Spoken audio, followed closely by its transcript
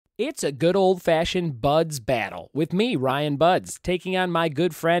It's a good old-fashioned Buds battle with me, Ryan Buds, taking on my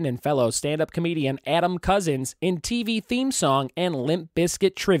good friend and fellow stand-up comedian Adam Cousins in TV theme song and Limp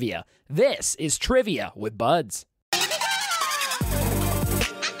Bizkit trivia. This is Trivia with Buds.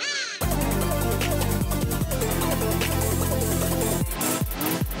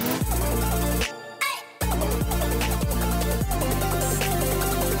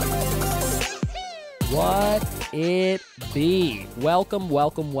 What it be? Welcome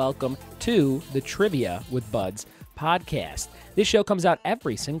to the Trivia with Buds podcast. This show comes out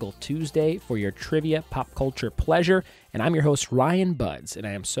every single Tuesday for your trivia pop culture pleasure, and I'm your host, Ryan Buds, and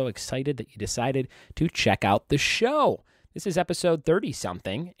I am so excited that you decided to check out the show. This is episode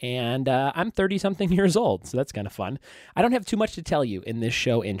 30-something, and I'm 30-something years old, so that's kind of fun. I don't have too much to tell you in this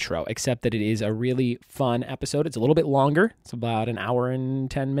show intro, except that it is a really fun episode. It's a little bit longer. It's about an hour and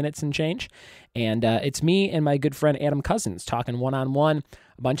 10 minutes and change, and it's me and my good friend Adam Cousins talking one-on-one,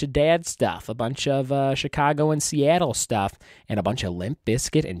 a bunch of dad stuff, a bunch of Chicago and Seattle stuff, and a bunch of Limp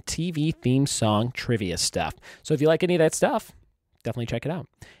Bizkit and TV theme song trivia stuff. So if you like any of that stuff, definitely check it out.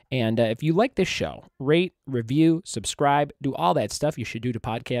 And if you like this show, rate, review, subscribe, do all that stuff you should do to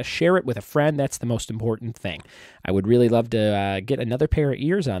podcasts. Share it with a friend. That's the most important thing. I would really love to get another pair of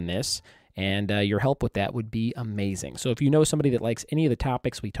ears on this, and your help with that would be amazing. So if you know somebody that likes any of the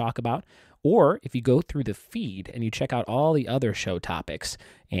topics we talk about, or if you go through the feed and you check out all the other show topics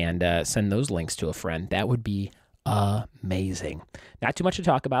and send those links to a friend, that would be amazing. Not too much to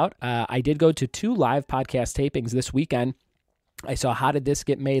talk about. I did go to 2 live podcast tapings this weekend. I saw How Did This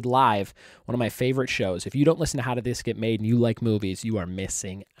Get Made live, one of my favorite shows. If you don't listen to How Did This Get Made and you like movies, you are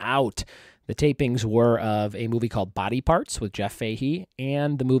missing out. The tapings were of a movie called Body Parts with Jeff Fahey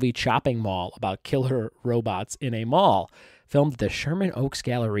and the movie Chopping Mall about killer robots in a mall, filmed at the Sherman Oaks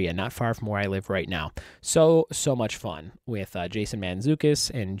Galleria, not far from where I live right now. So much fun with Jason Mantzoukas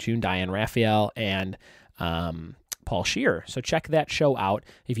and June Diane Raphael and Paul Scheer. So check that show out.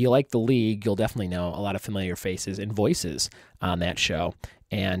 If you like The League, you'll definitely know a lot of familiar faces and voices on that show.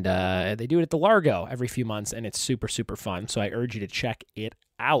 And they do it at the Largo every few months, and it's super, super fun. So I urge you to check it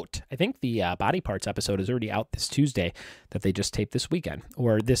out. I think the Body Parts episode is already out this Tuesday that they just taped this weekend,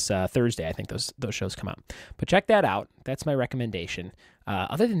 or this Thursday. I think those shows come out. But check that out. That's my recommendation.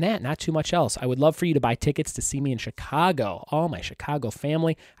 Other than that, not too much else. I would love for you to buy tickets to see me in Chicago. All my Chicago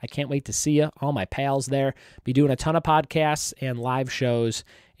family. I can't wait to see you. All my pals there. Be doing a ton of podcasts and live shows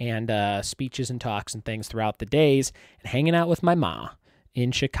and speeches and talks and things throughout the days, and hanging out with my ma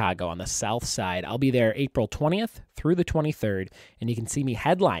in Chicago on the South Side. I'll be there April 20th through the 23rd, and you can see me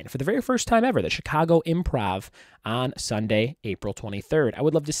headline for the very first time ever, the Chicago Improv on Sunday, April 23rd. I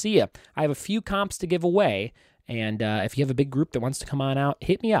would love to see you. I have a few comps to give away, and if you have a big group that wants to come on out,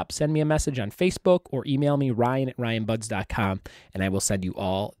 hit me up. Send me a message on Facebook or email me, ryan@ryanbuds.com, and I will send you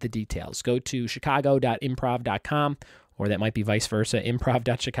all the details. Go to chicago.improv.com, or that might be vice versa,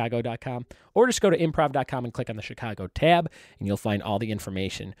 improv.chicago.com, or just go to improv.com and click on the Chicago tab, and you'll find all the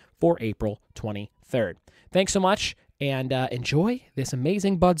information for April 23rd. Thanks so much, and enjoy this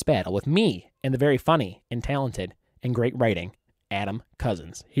amazing Buds battle with me and the very funny and talented and great writing, Adam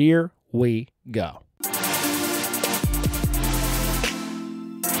Cousins. Here we go.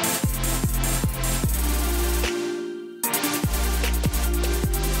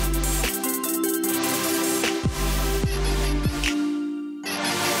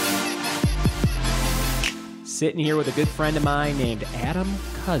 Sitting here with a good friend of mine named Adam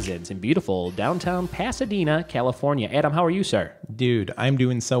Cousins in beautiful downtown Pasadena, California. Adam, how are you, sir? Dude, I'm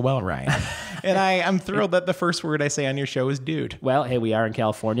doing so well, Ryan. And I'm thrilled that the first word I say on your show is dude. Well, hey, we are in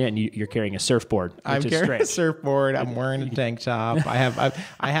California, and you're carrying a surfboard, I'm carrying a surfboard. I'm wearing a tank top. I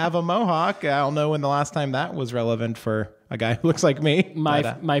have a mohawk. I'll know when the last time that was relevant for a guy who looks like me.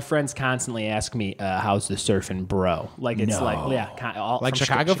 My friends constantly ask me, how's the surfing, bro? Like, it's like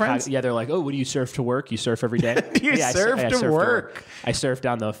Chicago friends? Yeah, they're like, oh, what do you surf to work? You surf every day? Do you surf to work? I surf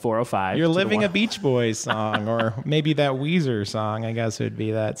down the 405. You're living a Beach Boys song, or maybe that Weezer song. I guess it would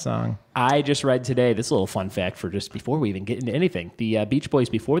be that song. I just read today, this little fun fact for just before we even get into anything. The Beach Boys,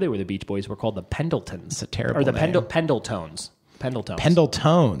 before they were the Beach Boys, were called the Pendletons. It's a terrible Or the name. Pendletones. Pendletones.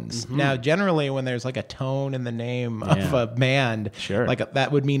 Mm-hmm. Now, generally, when there's like a tone in the name of a band, sure, like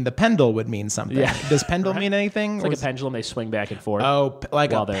that would mean the pendle would mean something. Yeah. Does pendle mean anything? It's like a pendulum. They swing back and forth. Oh,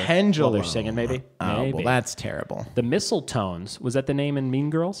 like a pendulum. While they're singing, maybe. Oh, maybe. Well, that's terrible. The Mistletones. Was that the name in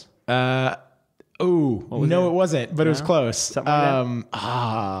Mean Girls? It wasn't, but it was close. Something like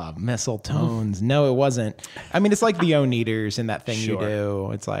that? Mistletones. No, it wasn't. I mean, it's like the Oneaters in that thing Sure. you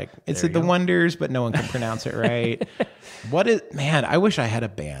do. It's like, it's the Wonders, but no one can pronounce it right. Man, I wish I had a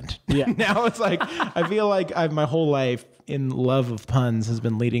band. Yeah. Now it's like, I feel like my whole life in love of puns has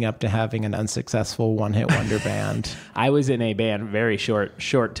been leading up to having an unsuccessful one-hit wonder band. I was in a band very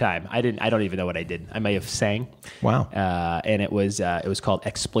short time. I don't even know what I did. I may have sang. Wow. And it was called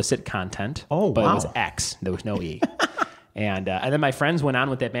Explicit Content. Oh, but wow. it was X. There was no E. And then my friends went on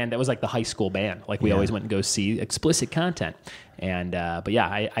with that band. That was like the high school band. Like we always went and go see Explicit Content. And but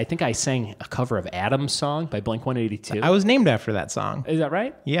yeah, I think I sang a cover of Adam's song by Blink-182. I was named after that song. Is that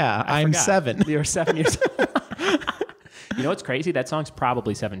right? Yeah, I'm forgot. 7. You're 7 years old. You know what's crazy? That song's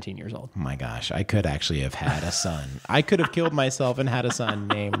probably 17 years old. Oh my gosh, I could actually have had a son. I could have killed myself and had a son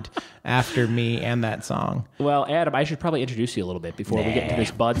named after me and that song. Well, Adam, I should probably introduce you a little bit before we get into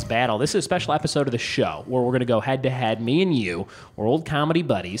this Buds battle. This is a special episode of the show where we're going to go head-to-head, me and you. We're old comedy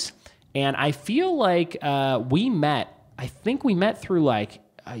buddies. And I feel like we met through like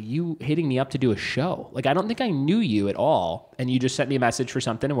you hitting me up to do a show. Like, I don't think I knew you at all. And you just sent me a message for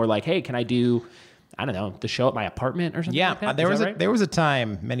something and we're like, hey, can I do... I don't know, the show at my apartment or something like that? There was a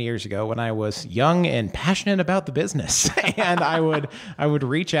time many years ago when I was young and passionate about the business, and I would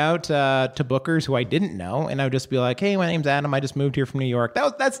reach out to bookers who I didn't know, and I would just be like, "Hey, my name's Adam. I just moved here from New York."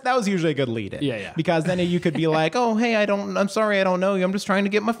 That was usually a good lead-in. Yeah. Because then you could be like, "Oh, hey, I'm sorry, I don't know you. I'm just trying to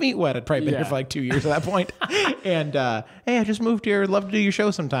get my feet wet." I'd probably been here for like 2 years at that point, and hey, I just moved here. I'd love to do your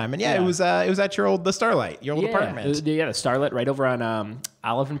show sometime. And it was at your the Starlight, your old apartment. The Starlight right over on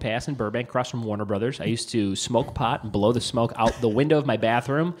Olive and Pass in Burbank, across from Warner Brothers. I used to smoke pot and blow the smoke out the window of my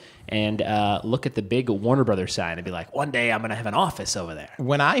bathroom and look at the big Warner Brothers sign and be like, one day I'm going to have an office over there.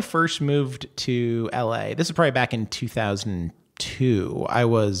 When I first moved to LA, this is probably back in 2002. I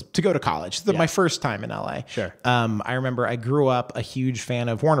was to go to college. My first time in LA. Sure. I remember I grew up a huge fan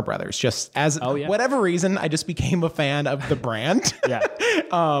of Warner Brothers. Just as whatever reason, I just became a fan of the brand. Yeah.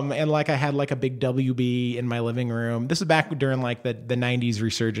 And like I had like a big WB in my living room. This is back during like the 90s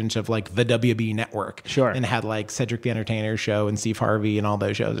resurgence of like the WB network. Sure. And had like Cedric the Entertainer show and Steve Harvey and all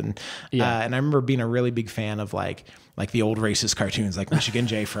those shows. And and I remember being a really big fan of like the old racist cartoons like Michigan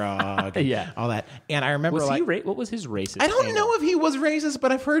J. Frog and all that. And I remember what was his racist? I don't know if he was racist,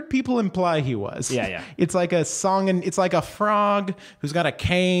 but I've heard people imply he was. Yeah. It's like a song, and it's like a frog who's got a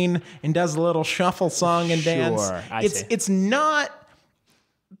cane and does a little shuffle song and dance. It's not...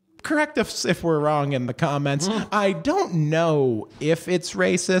 Correct us if we're wrong in the comments. I don't know if it's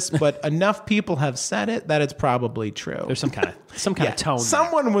racist, but enough people have said it that it's probably true. There's some kind of tone.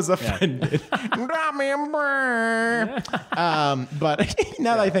 Someone was offended. Remember. But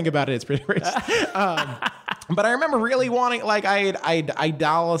now that I think about it, it's pretty racist. But I remember really wanting, like, I'd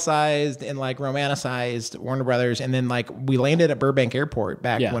idolicized and like romanticized Warner Brothers, and then like we landed at Burbank Airport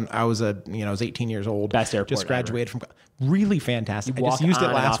back when I was I was 18 years old. Best airport just graduated ever. from. Really fantastic. I just used it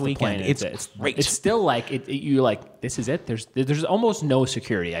last weekend. It's great. It's still like you're like, this is it. There's almost no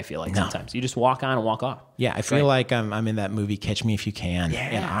security. I feel like sometimes you just walk on and walk off. Yeah, I feel like I'm in that movie Catch Me If You Can,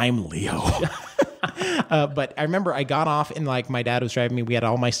 and I'm Leo. But I remember I got off and like my dad was driving me. We had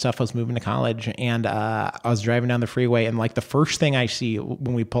all my stuff. I was moving to college, and I was driving down the freeway, and like the first thing I see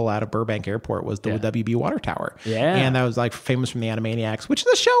when we pull out of Burbank Airport was the WB water tower. Yeah, and that was like famous from the Animaniacs, which is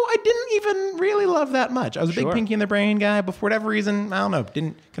a show I didn't even really love that much. I was a big Pinky and the Brain guy, but for whatever reason, I don't know,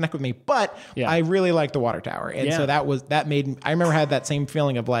 didn't connect with me. But I really liked the water tower, and so that made. I remember I had that same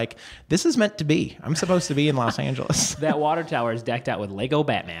feeling of like, this is meant to be. I'm supposed to be in Los Angeles. That water tower is decked out with Lego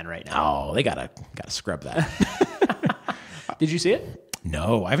Batman right now. Oh, they gotta scrub that. Did you see it?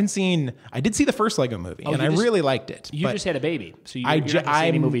 No, I did see the first Lego movie, and I really liked it. You just had a baby, so you're not going to see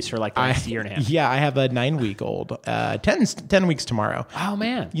any movies for like the next year and a half. Yeah, I have a 9-week-old, 10 weeks tomorrow. Oh,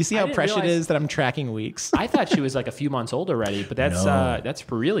 man. You see how precious it is that I'm tracking weeks? I thought she was like a few months old already, but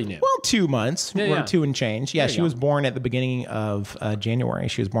that's really new. Well, 2 months. Yeah. 2 and change. Yeah, she was born at the beginning of January.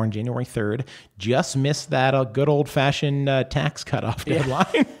 She was born January 3rd. Just missed that good old-fashioned tax cutoff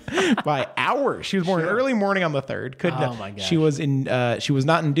deadline by hours. She was born early morning on the 3rd. Oh, my gosh. She was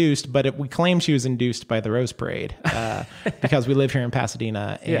not induced, but we claim she was induced by the Rose Parade because we live here in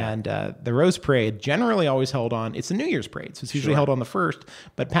Pasadena, and the Rose Parade generally always held on. It's a New Year's parade, so it's usually held on the 1st,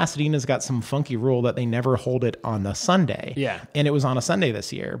 but Pasadena's got some funky rule that they never hold it on the Sunday. Yeah. And it was on a Sunday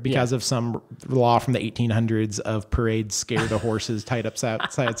this year because of some law from the 1800s of parades scare the horses tied up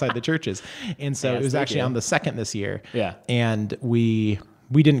outside the churches. And so it was actually on the 2nd this year. Yeah. And we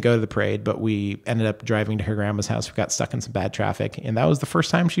we didn't go to the parade, but we ended up driving to her grandma's house. We got stuck in some bad traffic, and that was the first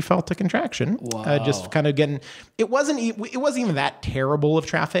time she felt a contraction. Just kind of getting. It wasn't even that terrible of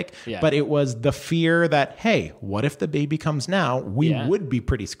traffic, but it was the fear that, hey, what if the baby comes now? We would be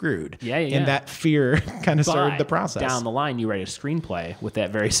pretty screwed. And that fear kind of started the process. Down the line, you write a screenplay with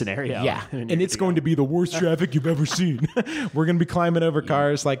that very scenario. Yeah, and it's going to be the worst traffic you've ever seen. We're going to be climbing over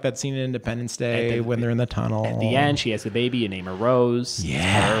cars like that scene in Independence Day when they're in the tunnel. At the end, she has the baby. You name her Rose.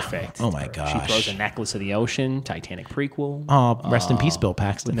 Yeah. It's perfect. Oh, my gosh. She throws a necklace of the ocean. Titanic prequel. Oh, rest in peace, Bill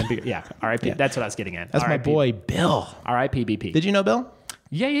Paxton. R.I.P. Yeah. That's what I was getting at. That's my boy, Bill. R.I.P. BP. Did you know Bill?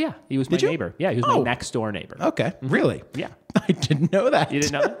 Yeah. He was my neighbor. Yeah, he was my next door neighbor. Okay. Really? Yeah. I didn't know that. You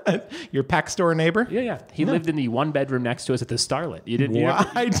didn't know that? Your Pax store neighbor? Yeah. He lived in the one bedroom next to us at the Starlet. You didn't?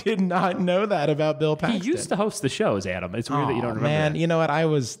 I did not know that about Bill Paxton. He used to host the shows, Adam. It's weird that you don't remember man, that. You know what?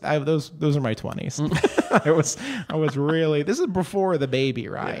 Those are my 20s. I was really, this is before the baby,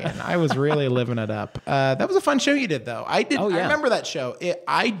 Ryan. I was really living it up. That was a fun show you did, though. I remember that show.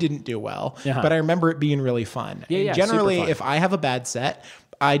 I didn't do well, but I remember it being really fun. Yeah, generally, super fun. if I have a bad set,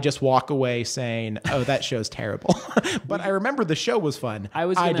 I just walk away saying, "Oh, that show's terrible." But I remember the show was fun.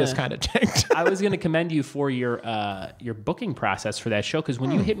 I just kind of tanked. I was going to commend you for your booking process for that show, because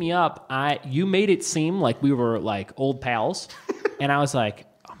when you hit me up, you made it seem like we were like old pals, and I was like,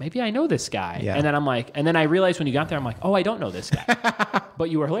 oh, maybe I know this guy. Yeah. And then I'm like, and then I realized when you got there, I'm like, oh, I don't know this guy. But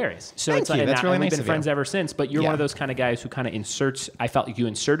you were hilarious. So Thank it's you. like, That's really we've nice been of friends you. ever since. But you're one of those kind of guys who kind of inserts. I felt like you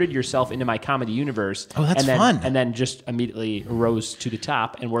inserted yourself into my comedy universe. Oh, that's fun. fun. And then just immediately rose to the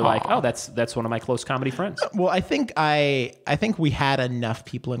top, and we're like, oh, that's one of my close comedy friends. Well, I think we had enough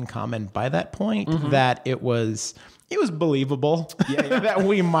people in common by that point that it was believable that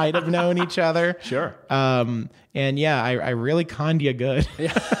we might have known each other. Sure. And I really conned you good.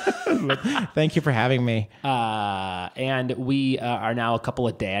 Thank you for having me. And we are now a couple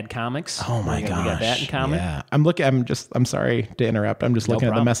of dad comics. Oh my gosh. We got that in common. Yeah. I'm sorry to interrupt. I'm just looking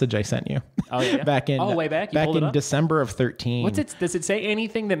at the message I sent you. Oh yeah. Way back. Back in December of 13. Does it say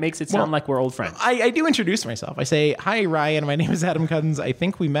anything that makes it sound like we're old friends? I do introduce myself. I say, "Hi, Ryan. My name is Adam Cousins. I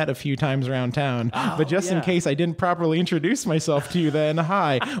think we met a few times around town, but just in case I didn't properly introduce myself to you, then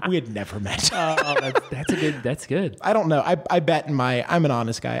hi, we had never met." That's good. I don't know. I bet I'm an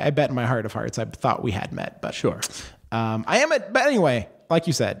honest guy. I bet in my heart of hearts I thought we had met, but sure. But anyway, like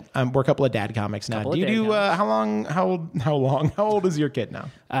you said, we're a couple of dad comics now. Do you do how old is your kid now?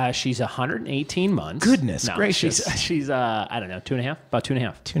 She's 118 months. Goodness gracious. She's I don't know, about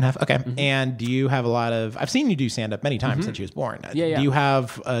 2.5. 2.5. Okay. Mm-hmm. And do you have a lot of, I've seen you do stand up many times since she was born. Yeah. Do you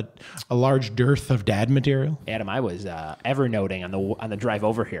have a large dearth of dad material? Adam, I was evernoting on the drive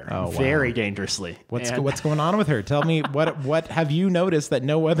over here. Oh, wow. Very dangerously. What's going on with her? Tell me what have you noticed that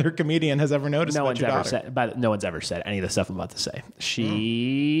no other comedian has ever noticed about your daughter? No one's ever said any of the stuff I'm about to say.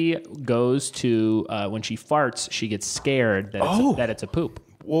 She goes to when she farts, she gets scared that it's a poop.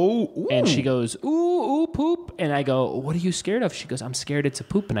 Whoa! Ooh. And she goes, ooh, poop. And I go, what are you scared of? She goes, I'm scared it's a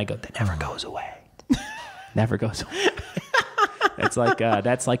poop. And I go, that never goes away. Never goes away. It's like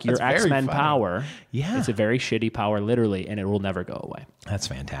that's your X-Men power. Yeah. It's a very shitty power, literally, and it will never go away. That's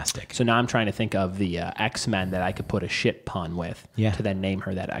fantastic. So now I'm trying to think of the X-Men that I could put a shit pun with to then name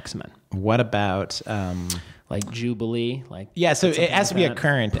her that X-Men. What about like Jubilee? So it has to be a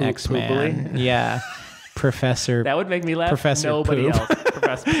current X-Men. Yeah. Professor. That would make me laugh. Professor Nobody Poop. else.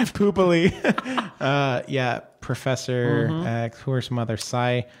 Professor Poopily. Professor X. Who are some other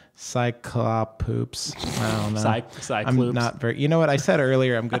Cyclopoops? I don't know. I'm not very. You know what I said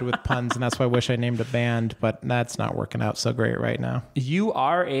earlier? I'm good with puns, and that's why I wish I named a band, but that's not working out so great right now. You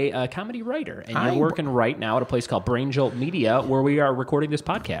are a comedy writer, and you're working right now at a place called Brain Jolt Media, where we are recording this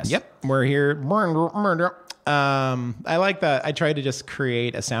podcast. Yep, we're here. I like that. I tried to just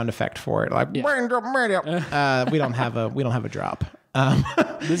create a sound effect for it, like we don't have a drop.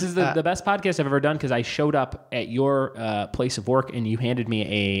 This is the best podcast I've ever done, because I showed up at your place of work and you handed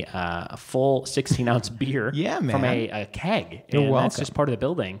me a full 16-ounce beer from a keg. You're welcome. That's just part of the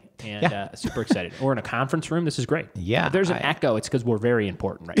building. And super excited. We're in a conference room. This is great. Yeah. If there's an echo, it's because we're very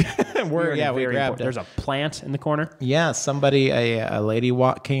important right now. we grabbed it. There's a plant in the corner. Yeah, somebody, a lady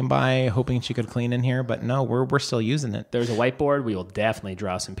came by hoping she could clean in here, but no, we're still using it. There's a whiteboard. We will definitely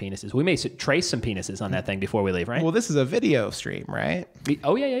draw some penises. We may trace some penises on that thing before we leave, right? Well, this is a video stream, right?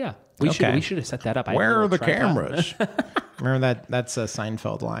 Yeah. We should have set that up. Where are the cameras? Remember that's a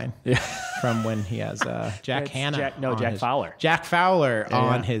Seinfeld line from when he has Jack Hanna. Jack Fowler. Jack Fowler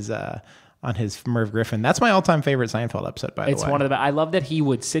on his his Merv Griffin. That's my all-time favorite Seinfeld episode, by the way. It's one of the. I love that he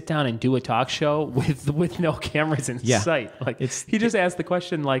would sit down and do a talk show with no cameras in sight. Like he just asked the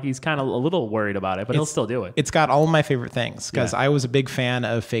question like he's kind of a little worried about it, but he'll still do it. It's got all of my favorite things because I was a big fan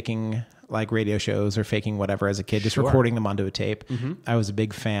of faking like radio shows or faking whatever as a kid, just recording them onto a tape. I was a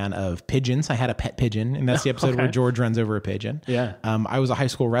big fan of pigeons. I had a pet pigeon, and that's the episode where George runs over a pigeon. Yeah. I was a high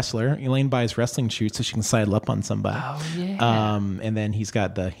school wrestler. Elaine buys wrestling shoes so she can sidle up on somebody. Oh yeah. And then he's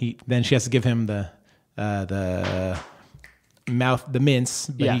got then she has to give him the mints,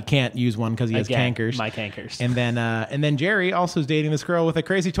 but he can't use one because he has cankers. My cankers. And then Jerry also is dating this girl with a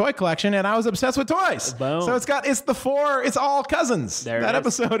crazy toy collection, and I was obsessed with toys. Boom. So it's all cousins. That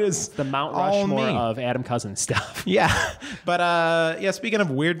episode is the Mount Rushmore of Adam Cousins stuff. Yeah. But speaking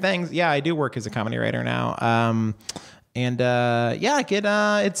of weird things, I do work as a comedy writer now. It's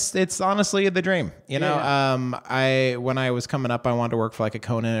honestly the dream. When I was coming up, I wanted to work for like a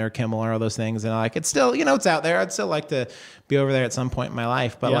Conan or Kimmel or all those things, and like it's still, it's out there. I'd still like to be over there at some point in my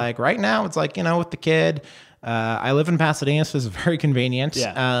life, but like right now, it's like with the kid. I live in Pasadena, so it's very convenient.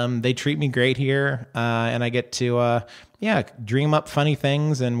 They treat me great here, and I get to dream up funny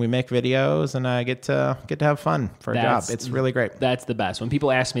things, and we make videos, and I get to have fun for a job. It's really great. That's the best. When people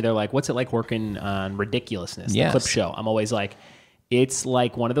ask me, they're like, "What's it like working on Ridiculousness, the clip show?" I'm always like, it's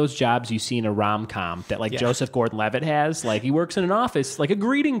like one of those jobs you see in a rom-com that like Joseph Gordon-Levitt has. Like he works in an office, like a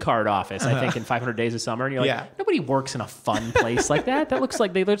greeting card office, I think in 500 Days of Summer. And you're like, nobody works in a fun place like that. That looks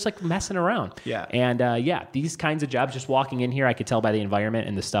like they're just like messing around. Yeah. And these kinds of jobs, just walking in here, I could tell by the environment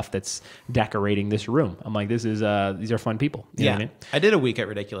and the stuff that's decorating this room. I'm like, these are fun people. You know what I mean? I did a week at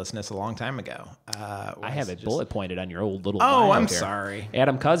Ridiculousness a long time ago. I have it bullet pointed on your old little bio I'm here. Sorry.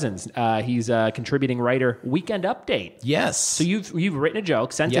 Adam Cousins. He's a contributing writer. Weekend Update. Yes. So you've written a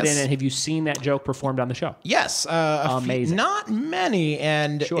joke, sent it in, and have you seen that joke performed on the show? Yes, amazing. Not many,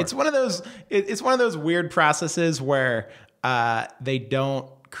 and it's one of those. It's one of those weird processes where they don't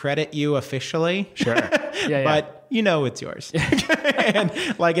credit you officially. Sure, but it's yours, and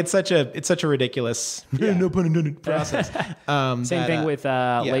like it's such a ridiculous, no pun intended, process. Same thing with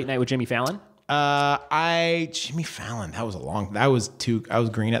Late Night with Jimmy Fallon. Jimmy Fallon. I was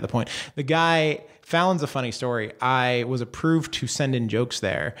green at the point. The guy. Fallon's a funny story. I was approved to send in jokes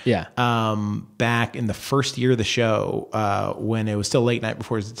there. Yeah. Back in the first year of the show, when it was still late night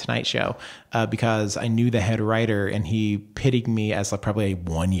before it was the Tonight Show, because I knew the head writer and he pitied me as like probably a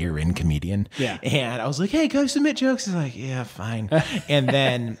 1 year in comedian. Yeah. And I was like, "Hey, can I submit jokes?" He's like, "Yeah, fine." and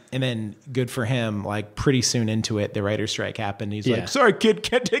then good for him. Like pretty soon into it, the writer's strike happened. He's like, "Sorry, kid,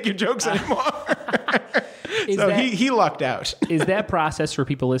 can't take your jokes anymore." He lucked out. Is that process for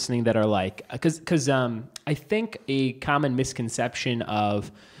people listening that are like, because I think a common misconception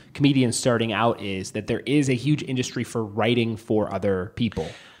of comedians starting out is that there is a huge industry for writing for other people,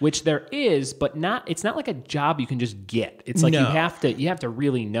 which there is, but it's not like a job you can just get. It's like you have to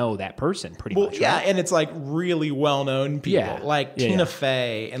really know that person pretty much. Yeah, right? and it's like really well-known people. Yeah. Like Tina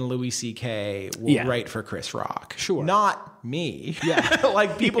Fey and Louis C.K. will write for Chris Rock. Sure. Not me. Yeah.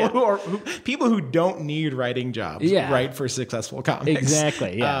 Like people who don't need writing jobs write for successful comics.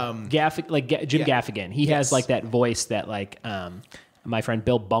 Exactly. Yeah. Jim Gaffigan. He has like that voice that like my friend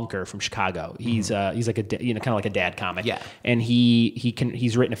Bill Bunker from Chicago. He's like a kind of like a dad comic. Yeah. And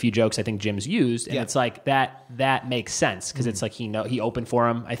he's written a few jokes I think Jim's used, and it's like that makes sense because it's like he opened for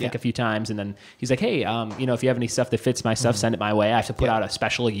him I think a few times, and then he's like, "Hey, if you have any stuff that fits my stuff, send it my way. I have to put out a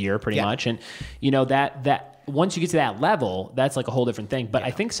special a year pretty much." And that once you get to that level, that's like a whole different thing. But I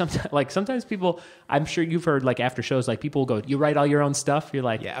think sometimes people, I'm sure you've heard like after shows, like people go, "You write all your own stuff?" You're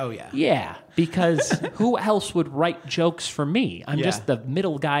like, yeah, because who else would write jokes for me? I'm just the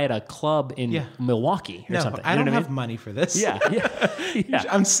middle guy at a club in Milwaukee or something. I don't have money for this. Yeah.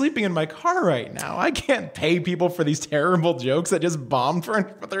 I'm sleeping in my car right now. I can't pay people for these terrible jokes that just bombed for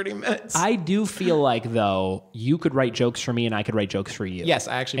 30 minutes. I do feel like though you could write jokes for me and I could write jokes for you. Yes,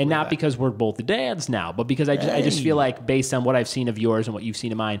 I actually. And not because we're both dads now, but because I just feel like based on what I've seen of yours and what you've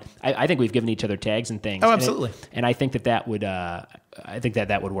seen of mine, I think we've given each other tags and things. Oh, absolutely. And I think that would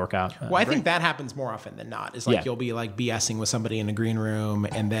that would work out. Well, I think that happens more often than not. It's like you'll be like BSing with somebody in a green room,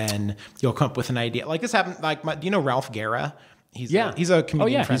 and then you'll come up with an idea. Like this happened. Like, do you know Ralph Guerra? He's a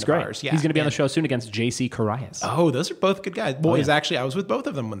comedian friend he's great. of ours. Yeah, he's going to be on the show soon against J.C. Carias. Oh, those are both good guys. Well, I was with both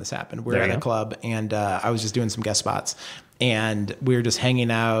of them when this happened. We were at a club, and I was just doing some guest spots, and we were just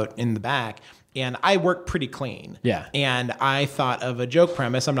hanging out in the back. And I work pretty clean. Yeah. And I thought of a joke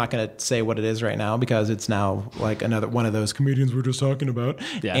premise. I'm not going to say what it is right now because it's now like another one of those comedians we're just talking about.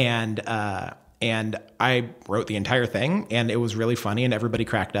 Yeah. And I wrote the entire thing, and it was really funny, and everybody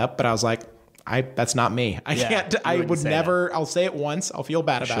cracked up. But I was like, that's not me. I can't. I would never. That. I'll say it once. I'll feel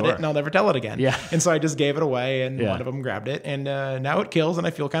bad about it, and I'll never tell it again. Yeah. And so I just gave it away, and one of them grabbed it, and now it kills, and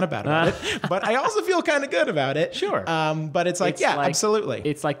I feel kind of bad about it. But I also feel kind of good about it. Sure. But it's like, absolutely.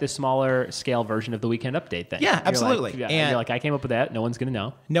 It's like the smaller scale version of the Weekend Update thing. Yeah, absolutely. And you're like, I came up with that. No one's gonna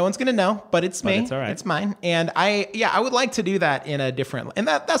know. No one's gonna know, but it's me. It's all right. It's mine. And I would like to do that in a different. And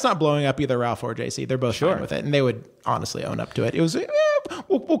that's not blowing up either Ralph or JC. They're both fine with it, and they would honestly own up to it. It was.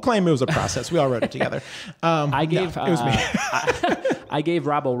 We'll claim it was a process. We all wrote it together. It was me. I gave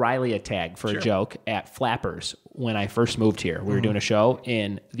Rob O'Reilly a tag for a joke at Flappers when I first moved here. We were doing a show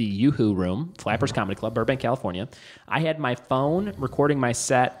in the Yoo-Hoo Room, Flappers Comedy Club, Burbank, California. I had my phone recording my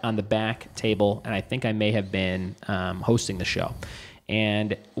set on the back table, and I think I may have been hosting the show.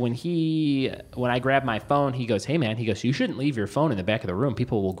 And when I grabbed my phone, he goes, "Hey man," he goes, "You shouldn't leave your phone in the back of the room.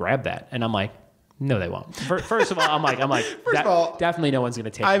 People will grab that." And I'm like, no, they won't. First of all, I'm like, first of all, definitely no one's going to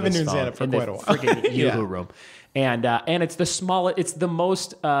take. I've been doing stand-up for quite a while. Freaking Yoo-Hoo Room, and it's the smallest, it's the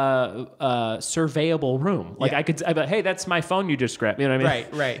most surveyable room. Like I'd be like, hey, that's my phone you just grabbed. You know what I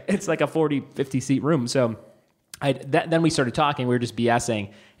mean? Right. It's like a 40, 50 seat room. So then we started talking. We were just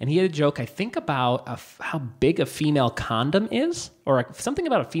BSing, and he had a joke, I think, about how big a female condom is, or something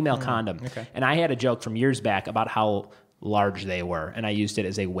about a female condom. Okay. And I had a joke from years back about how large they were, and I used it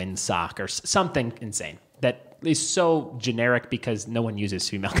as a windsock or something insane that is so generic because no one uses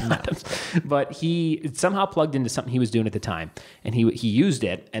female condoms. But he somehow plugged into something he was doing at the time, and he used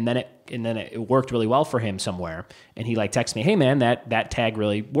it, and then it worked really well for him somewhere. And he like texted me, "Hey man, that tag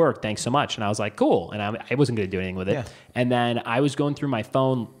really worked. Thanks so much." And I was like, "Cool." And I wasn't going to do anything with it. Yeah. And then I was going through my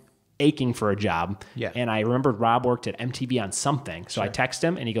phone, aching for a job. Yeah. And I remembered Rob worked at MTV on something. So I text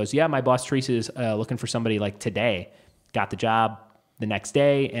him, and he goes, "Yeah, my boss Teresa is looking for somebody like today." Got the job the next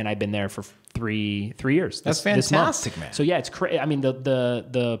day, and I've been there for three years. That's fantastic, man. So yeah, it's crazy. I mean,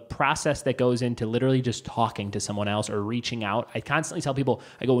 the process that goes into literally just talking to someone else or reaching out. I constantly tell people,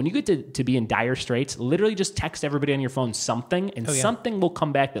 I go, when you get to be in dire straits, literally just text everybody on your phone something, and something will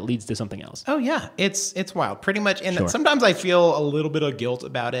come back that leads to something else. Oh yeah, it's wild, pretty much. And sometimes I feel a little bit of guilt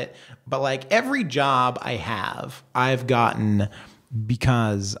about it, but like every job I have, I've gotten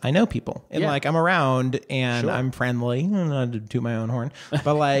because I know people, and like I'm around, and I'm friendly, not to toot my own horn,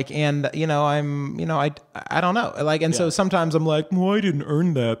 but like, and I don't know, like, and so sometimes I'm like, well, I didn't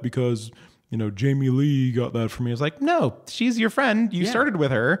earn that because Jamie Lee got that for me. It's like, no, she's your friend. You started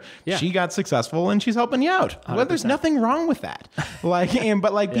with her. Yeah. She got successful, and she's helping you out. 100%. Well, there's nothing wrong with that. Like,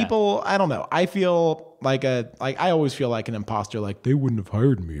 but like people, I don't know. I feel like I always feel like an imposter. Like they wouldn't have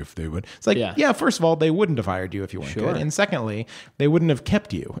hired me if they would. It's like, yeah, first of all, they wouldn't have hired you if you weren't good, and secondly, they wouldn't have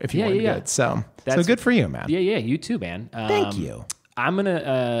kept you if you weren't good. So good for you, man. Yeah, you too, man. Thank you. I'm going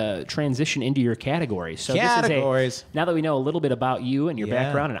to transition into your categories. So categories. Now that we know a little bit about you and your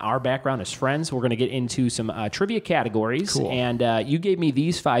background and our background as friends, we're going to get into some trivia categories. Cool. And you gave me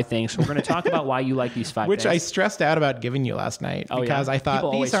these 5 things. So we're going to talk about why you like these 5 Which things. I stressed out about giving you last night because I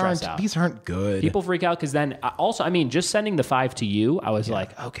thought these aren't good. People freak out because then also, I mean, just sending the 5 to you, I was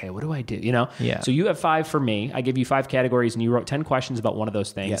like, okay, what do I do? Yeah. So you have 5 for me. I give you 5 categories, and you wrote 10 questions about one of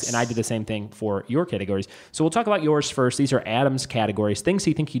those things. Yes. And I did the same thing for your categories. So we'll talk about yours first. These are Adam's categories, things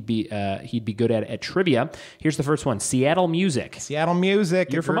he think he'd be good at trivia. Here's the first one: Seattle music. Seattle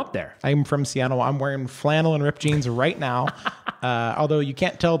music. You're from up there. I'm from Seattle. I'm wearing flannel and ripped jeans right now. Although you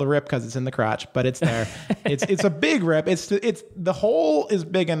can't tell the rip because it's in the crotch, but it's there. It's a big rip. It's the hole is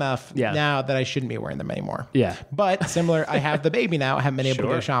big enough now that I shouldn't be wearing them anymore. Yeah. But similar, I have the baby now. I haven't been able to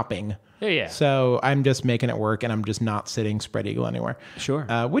go shopping. Yeah. So I'm just making it work, and I'm just not sitting spread eagle anywhere. Sure.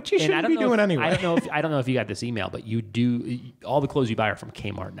 Which you shouldn't be doing anyway. I don't know if you got this email, but you do. All the clothes you buy are from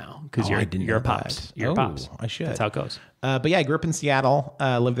Kmart now because you're a pops. You're a pops. I should. That's how it goes. But yeah, I grew up in Seattle.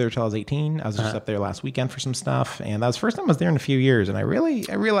 Lived there until I was 18. I was just up there last weekend for some stuff, and that was the first time I was there in a few years. And I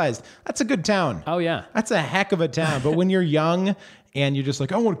realized that's a good town. Oh yeah, that's a heck of a town. But when you're young and you're just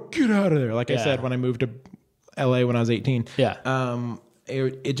like, I want to get out of there. Like I said, when I moved to LA when I was 18. Yeah.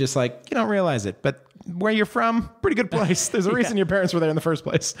 It just like, you don't realize it, but where you're from, pretty good place. There's a reason your parents were there in the first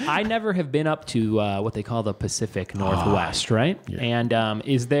place. I never have been up to what they call the Pacific Northwest, right? Yeah. And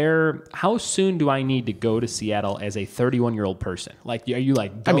how soon do I need to go to Seattle as a 31-year-old person? Like, are you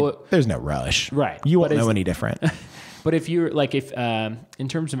like, there's no rush. Right. You won't know any different. But if you're like, in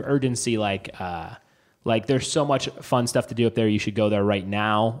terms of urgency, like there's so much fun stuff to do up there. You should go there right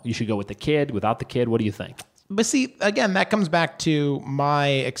now. You should go with the kid, without the kid. What do you think? But see, again, that comes back to my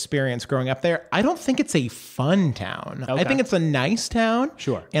experience growing up there. I don't think it's a fun town. Okay. I think it's a nice town.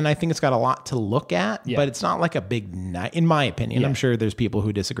 Sure. And I think it's got a lot to look at, but it's not like a big night, in my opinion. I'm sure there's people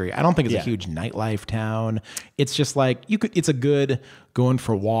who disagree. I don't think it's a huge nightlife town. It's just like, it's a good going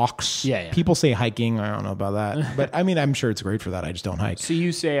for walks. Yeah. People say hiking. I don't know about that. But I mean, I'm sure it's great for that. I just don't hike. So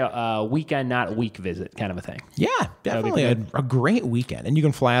you say a weekend, not a week visit kind of a thing. Yeah, definitely a great weekend. And you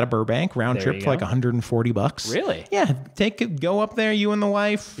can fly out of Burbank, round trip for like $140. Really? Yeah. Go up there, you and the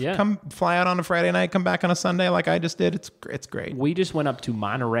wife. Yeah. Come fly out on a Friday night, come back on a Sunday like I just did. It's great. We just went up to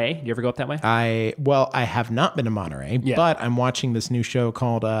Monterey. You ever go up that way? I have not been to Monterey, but I'm watching this new show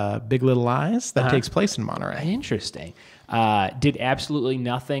called Big Little Lies that takes place in Monterey. Interesting. Did absolutely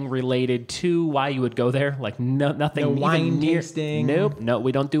nothing related to why you would go there. Like nothing. No wine near, tasting. Nope. No,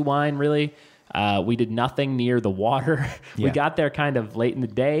 we don't do wine really. We did nothing near the water. We got there kind of late in the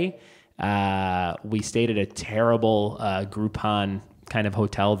day. We stayed at a terrible Groupon kind of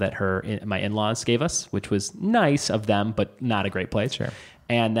hotel that my in-laws gave us, which was nice of them, but not a great place. Sure.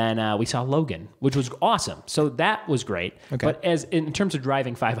 And then we saw Logan, which was awesome. So that was great. Okay. But in terms of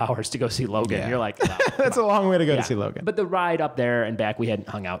driving 5 hours to go see Logan, you're like, wow, that's a long way to go to see Logan. But the ride up there and back, we hadn't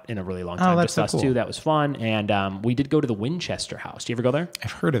hung out in a really long time. That's Just so us cool. two. That was fun. And we did go to the Winchester House. Do you ever go there?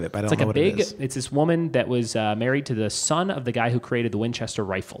 I've heard of it, but I don't know what it is. It's this woman that was married to the son of the guy who created the Winchester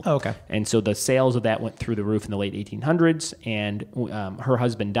rifle. Oh, okay. And so the sales of that went through the roof in the late 1800s. And her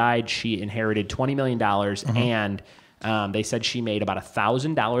husband died. She inherited $20 million. And they said she made about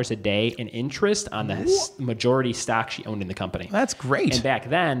 $1,000 a day in interest on the majority stock she owned in the company. That's great. And back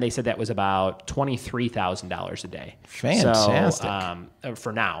then, they said that was about $23,000 a day. Fantastic. So,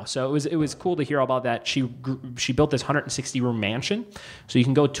 for now. So it was cool to hear all about that. She built this 160-room mansion. So you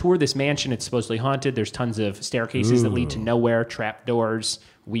can go tour this mansion. It's supposedly haunted. There's tons of staircases that lead to nowhere, trap doors,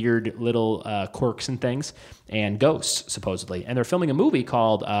 weird little quirks and things, and ghosts, supposedly. And they're filming a movie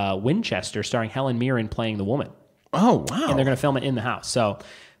called Winchester, starring Helen Mirren playing the woman. Oh, wow. And they're going to film it in the house. So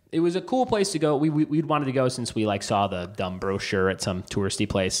it was a cool place to go. We'd wanted to go since we saw the dumb brochure at some touristy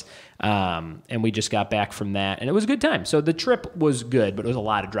place. And we just got back from that. And it was a good time. So the trip was good, but it was a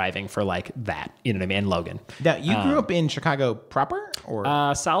lot of driving for that. You know what I mean? And Logan. Now, you grew up in Chicago proper?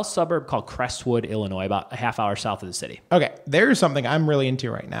 Or south suburb called Crestwood, Illinois, about a half hour south of the city. Okay. There's something I'm really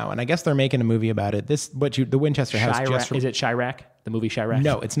into right now. And I guess they're making a movie about it. The Winchester House. Is it Chirac? The movie Chirac?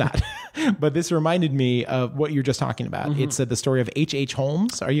 No, it's not. But this reminded me of what you were just talking about. It's the story of H.H.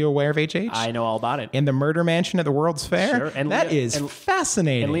 Holmes. Are you aware of H.H.? I know all about it. And the murder mansion at the World's Fair? Sure. And that is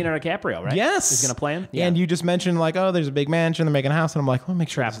fascinating. And Leonardo DiCaprio, right? Yes. Is going to play him? Yeah. And you just mentioned there's a big mansion, they're making a house, and I'm like, well, make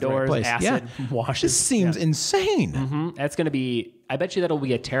sure it's the right Trapdoors, place. acid, washes. This seems insane. That's going to be... I bet you that'll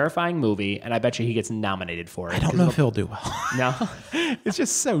be a terrifying movie, and I bet you he gets nominated for it. I don't know if he'll do well. No? It's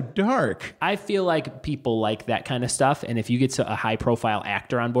just so dark. I feel like people like that kind of stuff, and if you get a high-profile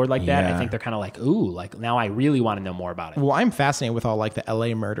actor on board like that, I think they're kind of like, ooh, now I really want to know more about it. Well, I'm fascinated with all the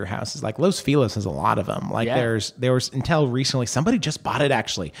LA murder houses. Like Los Feliz has a lot of them. There was until recently, somebody just bought it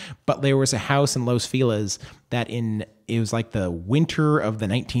actually, but there was a house in Los Feliz that it was like the winter of the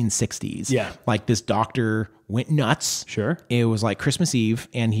 1960s. Yeah. Like this doctor went nuts. Sure. It was like Christmas Eve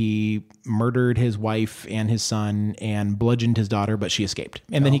and he murdered his wife and his son and bludgeoned his daughter, but she escaped.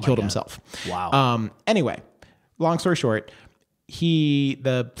 And then he killed himself. Wow. Anyway, long story short,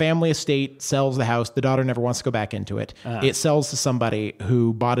 the family estate sells the house. The daughter never wants to go back into it. It sells to somebody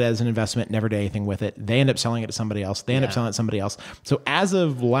who bought it as an investment, never did anything with it. They end up selling it to somebody else. They end up selling it to somebody else. So as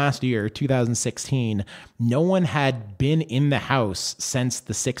of last year, 2016, no one had been in the house since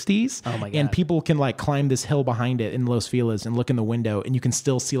the 60s. Oh my God. And people can climb this hill behind it in Los Feliz and look in the window and you can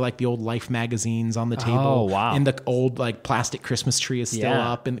still see the old Life magazines on the table. Oh, wow. And the old plastic Christmas tree is still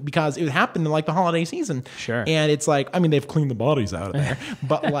up. And because it happened in the holiday season. Sure. And it's they've cleaned the bodies out of there,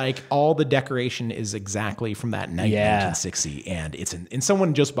 but all the decoration is exactly from that night, 1960, and and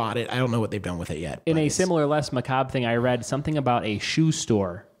someone just bought it. I don't know what they've done with it yet. In a similar, less macabre thing, I read something about a shoe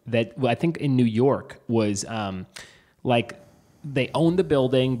store that I think in New York was they owned the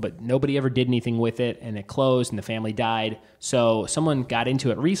building, but nobody ever did anything with it, and it closed, and the family died. So someone got into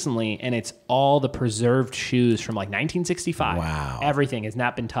it recently, and it's all the preserved shoes from 1965. Wow. Everything has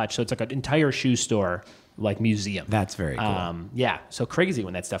not been touched, so it's an entire shoe store museum. That's very cool. So crazy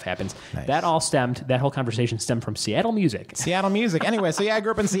when that stuff happens. Nice. That whole conversation stemmed from Seattle music. Seattle music. Anyway, so I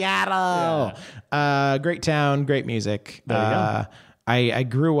grew up in Seattle. Great town, great music. There you go. I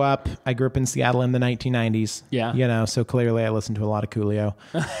grew up in Seattle in the 1990s. Yeah. So clearly I listened to a lot of Coolio.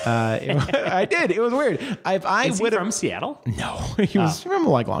 I did. It was weird. Is he from Seattle? No, he was from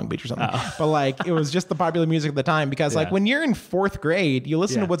Long Beach or something. But it was just the popular music at the time because when you're in fourth grade, you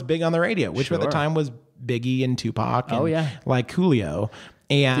listen to what's big on the radio, which at the time was Biggie and Tupac and Coolio.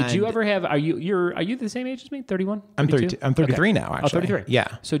 And did you ever have? Are you the same age as me? 31? I'm 32. I'm 33 now. Actually, 33. Yeah.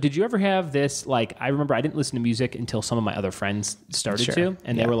 So did you ever have this? I remember I didn't listen to music until some of my other friends started to,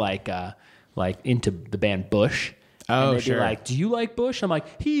 and they were into the band Bush. Oh, and they'd sure. be like, "Do you like Bush?" I'm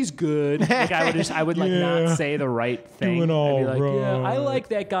like, "He's good." Like I would like not say the right thing. Doing all I'd be like, right. "Yeah, I like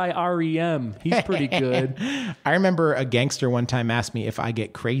that guy REM. He's pretty good." I remember a gangster one time asked me if I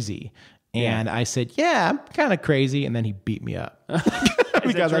get crazy. And I said, yeah, I'm kind of crazy. And then he beat me up.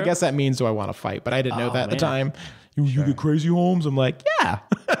 Because I guess that means do I want to fight? But I didn't know that at the time. You get crazy, Holmes? I'm like, yeah.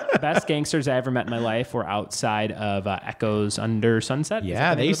 The best gangsters I ever met in my life were outside of Echoes Under Sunset.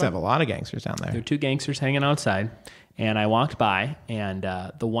 Yeah, they used to have a lot of gangsters down there. There were two gangsters hanging outside. And I walked by, and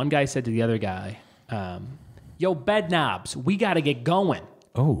the one guy said to the other guy, yo, bed knobs, we got to get going.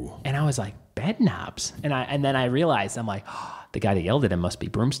 Oh. And I was like, bed knobs? And then I realized, I'm like, oh, the guy that yelled at him must be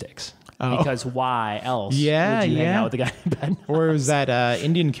broomsticks. Oh. Because why else would you hang out with the guy in Bedknobs? Or was that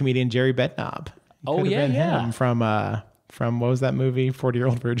Indian comedian Jerry Bedknob? Him from what was that movie?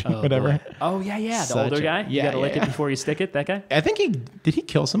 40-Year-Old Virgin, whatever. Boy. Oh, yeah. The older guy? You got to lick it before you stick it, that guy? I think did he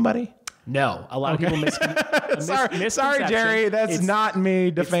kill somebody? No. A lot of people Sorry, Jerry. That's not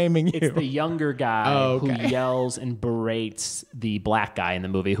me defaming you. It's the younger guy who yells and berates the black guy in the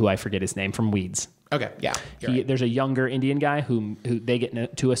movie, who I forget his name, from Weeds. Okay, yeah. There's a younger Indian guy who they get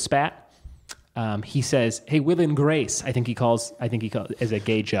into a spat. He says, "Hey, Will and Grace." I think he calls as a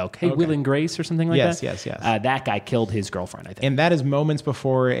gay joke. "Hey, Will and Grace," or something like that. Yes. That guy killed his girlfriend, I think. And that is moments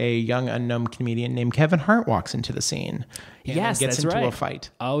before a young unknown comedian named Kevin Hart walks into the scene. Yes, gets that's into right. a fight.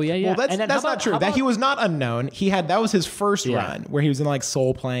 Oh yeah. Well, that's not true. That he was not unknown. That was his first run where he was in like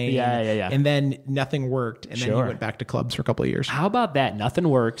Soul Plane. Yeah. And then nothing worked, and then he went back to clubs for a couple of years. How about that? Nothing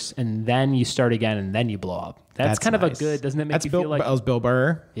works, and then you start again, and then you blow up. That's kind of a good. Doesn't it make you feel like? That was Bill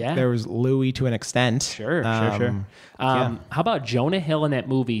Burr. Yeah. There was Louis to an extent. Sure. How about Jonah Hill in that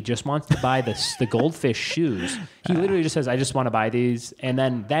movie just wants to buy the goldfish shoes? He literally just says, "I just want to buy these," and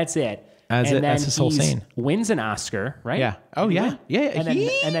then that's it. That's his whole scene. Wins an Oscar, right? Yeah. Oh, yeah. Yeah.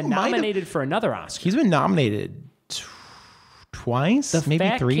 And then nominated for another Oscar. He's been nominated twice, maybe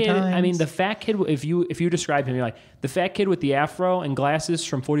three times. I mean, the fat kid. If you describe him, you're like the fat kid with the afro and glasses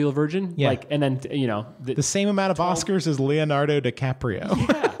from 40-Year-Old Virgin. Yeah. Like, and then the same amount of Oscars as Leonardo DiCaprio.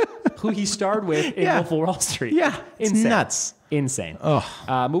 Yeah. Who he starred with in Wolf of Wall Street. Yeah. It's nuts. Insane.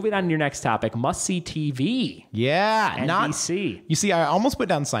 Moving on to your next topic, must-see TV. Yeah. NBC. You see, I almost put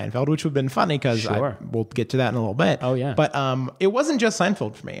down Seinfeld, which would have been funny because we'll get to that in a little bit. Oh, yeah. But it wasn't just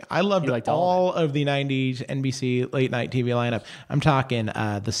Seinfeld for me. I loved all of the 90s NBC late-night TV lineup. I'm talking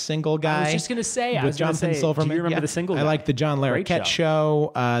The Single Guy. I was just going to say, with Jonathan Silverman. Do you remember The Single Guy? I like the John Larroquette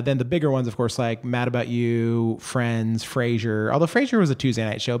show. Then the bigger ones, of course, like Mad About You, Friends, Frasier. Although Frasier was a Tuesday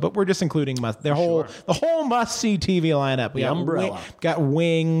night show, but we're just including the whole must-see TV lineup. We got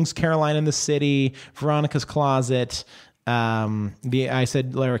Wings, Caroline in the City, Veronica's Closet. I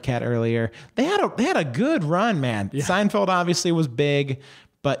said Larroquette earlier. They had a good run, man. Yeah. Seinfeld obviously was big,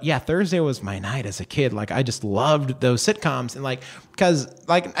 but yeah, Thursday was my night as a kid. Like I just loved those sitcoms, and because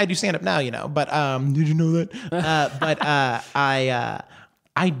I do stand up now, but did you know that?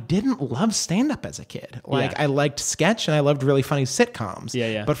 I didn't love stand-up as a kid. I liked sketch and I loved really funny sitcoms.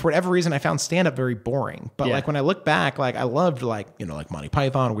 Yeah. But for whatever reason, I found stand-up very boring. But when I look back, I loved like Monty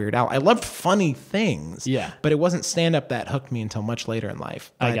Python, Weird Al. I loved funny things. Yeah. But it wasn't stand-up that hooked me until much later in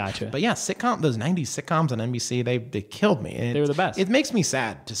life. I gotcha. But yeah, those 90s sitcoms on NBC, they killed me. And they were the best. It makes me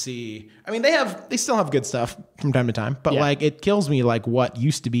sad to see. I mean, they still have good stuff from time to time. But it kills me what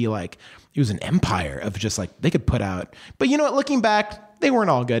used to be it was an empire of just they could put out. But you know what, looking back, they weren't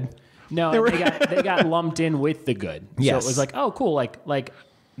all good. No, they got lumped in with the good. Yes. So it was oh, cool. Like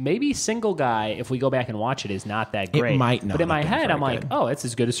maybe Single Guy, if we go back and watch it, is not that great. It might not. But in my head, I'm good. Oh, it's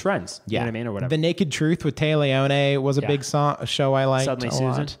as good as Friends. Yeah. You know what I mean? Or whatever. The Naked Truth with Tay Leone was a big show I liked. Suddenly a Susan.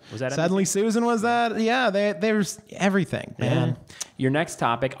 lot. Was that Suddenly Susan was that? Yeah, there's everything, man. Your next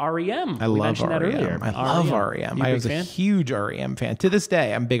topic, REM. I love REM. I love REM. I was a huge REM fan. To this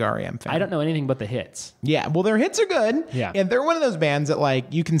day, I'm a big REM fan. I don't know anything but the hits. Yeah, well, their hits are good. Yeah. And they're one of those bands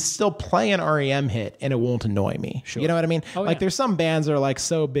that you can still play an REM hit and it won't annoy me. Sure. You know what I mean? There's some bands that are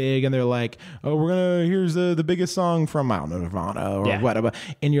so big and they're here's the biggest song from, I don't know, Nirvana or whatever.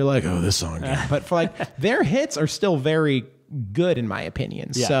 And you're like, oh, this song. But for their hits are still very good in my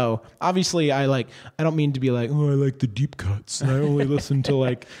opinion. Yeah. So obviously I don't mean to be I like the deep cuts and I only listen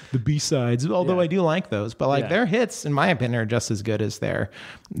to the B-sides, although I do like those, but their hits in my opinion are just as good as their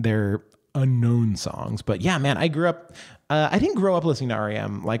unknown songs. But yeah, man, I grew up I didn't grow up listening to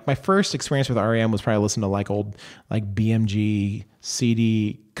REM. Like my first experience with REM was probably listening to like old like BMG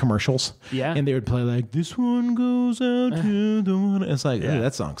CD commercials. Yeah. And they would play like, this one goes out to the one. It's like, oh,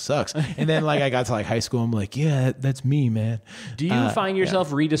 that song sucks. And then like I got to like high school. I'm like, yeah, that's me, man. Do you find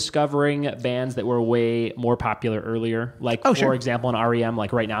yourself rediscovering bands that were way more popular earlier? Like, for example, in REM,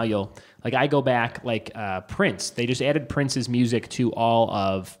 like right now like I go back, like Prince. They just added Prince's music to all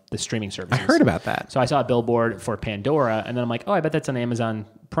of the streaming services. I heard about that. So I saw a billboard for Pandora, and then I'm like, oh, I bet that's on Amazon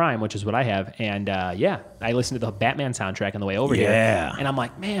Prime, which is what I have. And I listened to the Batman soundtrack on the way over here. And I'm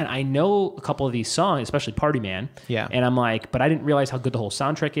like, man, I know a couple of these songs, especially Party Man. Yeah. And I'm like, but I didn't realize how good the whole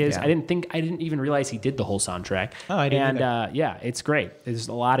soundtrack is. Yeah. I didn't even realize he did the whole soundtrack. Oh, I didn't. And it's great. There's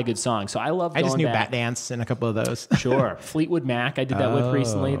a lot of good songs. So I love going I just knew back. Bat Dance and a couple of those. Sure. Fleetwood Mac, I did that with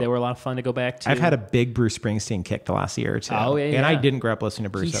recently. They were a lot of fun to go back to. I've had a big Bruce Springsteen kick the last year or two. Oh, yeah. And I didn't grow up listening to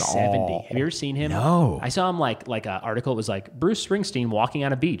Bruce at 70. all. Have you ever seen him? No. I saw him like an article. It was like Bruce Springsteen walking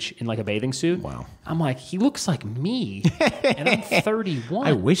on a beach in like a bathing suit. Wow. I'm like, he looks like me. And I'm 31.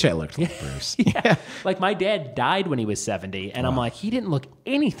 I wish I looked like Bruce. Yeah. Like my dad died when he was 70. And I'm like, he didn't look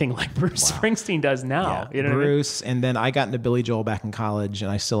anything like Bruce Springsteen does now. Yeah. You know Bruce. And then I got into Billy Joel back in college, and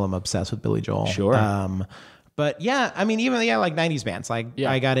I still am obsessed with Billy Joel. Sure. But yeah, I mean, even like 90s bands. Like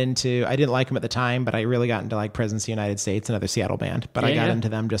I didn't like them at the time, but I really got into like Presence of the United States, another Seattle band. But I got into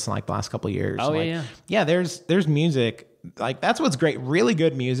them just in like the last couple of years. Oh, like, yeah. There's music. Like that's what's great. Really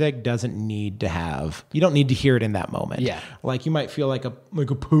good music doesn't need to have. You don't need to hear it in that moment. Yeah. Like you might feel like a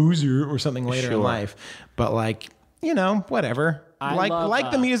poser or something later in life, but like whatever. I like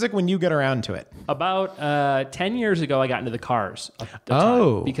love the music when you get around to it. About 10 years ago, I got into the Cars.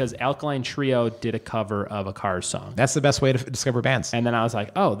 Because Alkaline Trio did a cover of a Cars song. That's the best way to discover bands. And then I was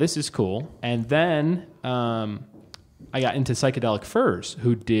like, oh, this is cool. And then I got into Psychedelic Furs,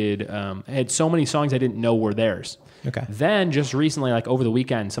 who had so many songs I didn't know were theirs. Okay. Then just recently, like over the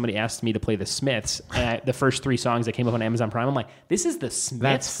weekend, somebody asked me to play the Smiths, and the first 3 songs that came up on Amazon Prime, I'm like, this is the Smiths?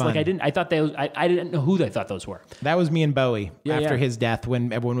 That's fun. Like I didn't know who they thought those were. That was me and Bowie after his death,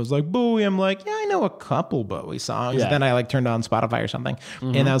 when everyone was like, Bowie. I'm like, yeah, I know a couple Bowie songs. Yeah. Then I like turned on Spotify or something,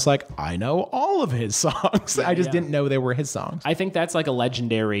 and I was like, I know all of his songs. I just didn't know they were his songs. I think that's like a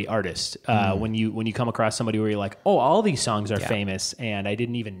legendary artist when you come across somebody where you're like, oh, all these songs are famous, and I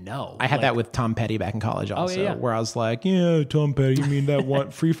didn't even know. I had that with Tom Petty back in college also, yeah. where I was like, yeah, Tom Petty, you mean that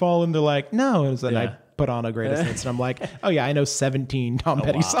one Free Fall? And they're like, no. And then I put on a greatest hits, and I'm like, oh yeah, I know 17 Tom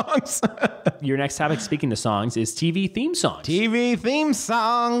Petty songs. Your next topic, speaking to songs, is TV theme songs. TV theme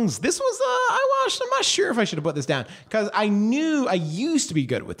songs. This was I watched. I'm not sure if I should have put this down, because I knew I used to be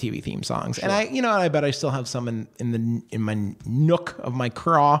good with TV theme songs, and I bet I still have some in my nook of my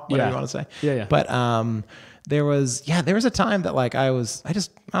craw, whatever you want to say. Yeah. But there was a time that like I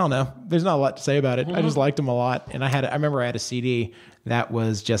don't know. There's not a lot to say about it. I just liked them a lot, and I remember I had a CD that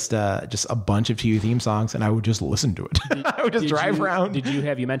was just a bunch of TV theme songs, and I would just listen to it. I would just drive around.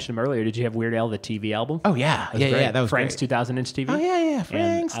 You mentioned them earlier, did you have Weird Al, the TV album? Oh yeah. That was Frank's great. 2000-inch TV? Oh yeah.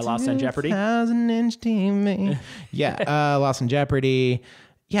 Frank's I Lost on Jeopardy? 2000-inch TV. Yeah, Lost on Jeopardy.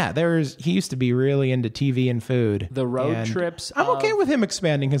 Yeah, he used to be really into TV and food. The road trips. I'm okay with him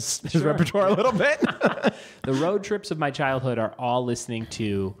expanding his repertoire a little bit. The road trips of my childhood are all listening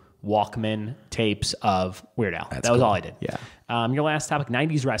to Walkman tapes of Weird Al. That was all I did. Yeah. Your last topic,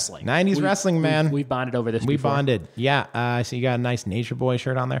 90s wrestling. 90s wrestling, man. We've bonded over this We before. bonded. Yeah. I see you got a nice Nature Boy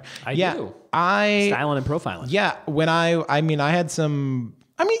shirt on there. I do. Styling and profiling. Yeah. When I had some...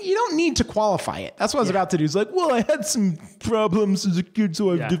 I mean, you don't need to qualify it. That's what I was about to do. It's like, well, I had some problems as a kid,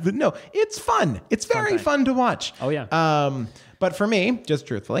 so I did. No, it's fun. It's very fun to watch. Oh, yeah. But for me, just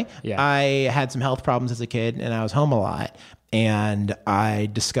truthfully, I had some health problems as a kid, and I was home a lot. And I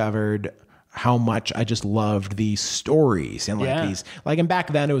discovered how much I just loved these stories and and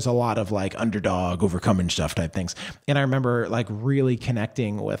back then it was a lot of like underdog overcoming stuff type things. And I remember like really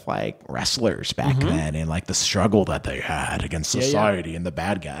connecting with like wrestlers back then, and like the struggle that they had against society and the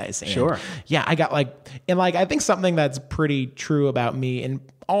bad guys. And I got I think something that's pretty true about me in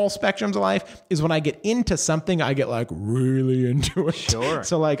all spectrums of life is when I get into something, I get like really into it. Sure.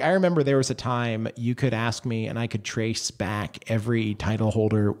 So like, I remember there was a time you could ask me and I could trace back every title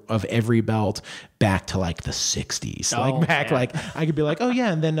holder of every belt back to like the 60s. Like I could be like, oh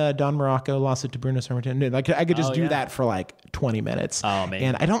yeah. And then Don Morocco lost it to Bruno Sammartino. Like I could just do that for like 20 minutes. Oh man.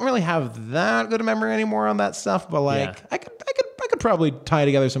 And I don't really have that good a memory anymore on that stuff, but like I could probably tie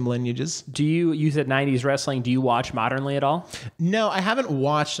together some lineages. You said 90s wrestling. Do you watch modernly at all? No, I haven't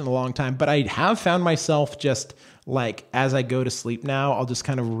watched in a long time, but I have found myself just like as I go to sleep now, I'll just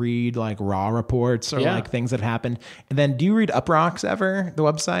kind of read like raw reports or like things that happened. And then do you read Uprocks ever, the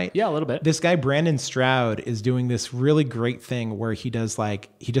website? Yeah, a little bit. This guy, Brandon Stroud, is doing this really great thing where he does like,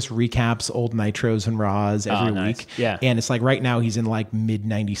 he just recaps old Nitros and Raws every week. Yeah. And it's like right now he's in like mid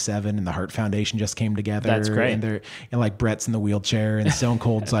 97 and the Hart Foundation just came together. That's great. And like Brett's in the wheelchair and Stone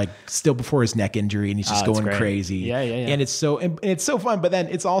Cold's like still before his neck injury and he's just going crazy. Yeah. And it's so fun. But then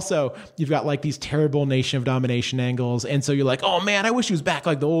it's also, you've got like these terrible Nation of Domination angles. And so you're like, oh man, I wish he was back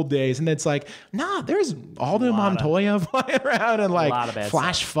like the old days. And it's like, nah, there's Aldo Montoya flying around and like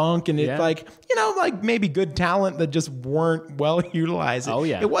Flash Funk. And it's like, you know, like maybe good talent that just weren't well utilized. Oh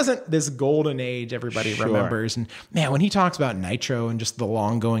yeah. It wasn't this golden age everybody remembers. And man, when he talks about Nitro and just the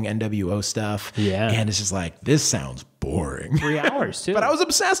long going NWO stuff. Yeah. And it's just like, this sounds boring. 3 hours too. But I was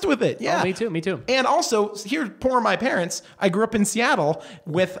obsessed with it. Yeah. Oh, me too. And also, here, poor my parents, I grew up in Seattle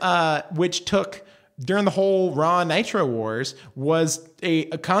with, which took, during the whole Raw Nitro Wars, was a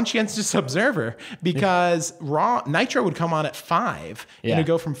conscientious observer because Raw Nitro would come on at 5 and it'd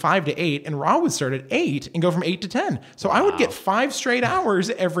go from 5 to 8, and Raw would start at 8 and go from 8 to 10. So I would get 5 straight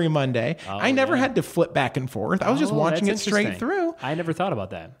hours every Monday. I never had to flip back and forth. I was just watching it straight through. I never thought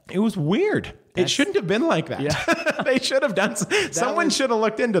about that. It was weird. It shouldn't have been like that. Yeah. They should have done. Someone should have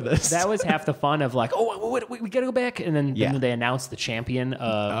looked into this. That was half the fun of like, oh, we got to go back, and then they announced the champion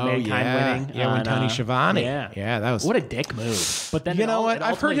of Mankind winning. Yeah, when Tony Schiavone. Yeah, that was what a dick move. But then you know what?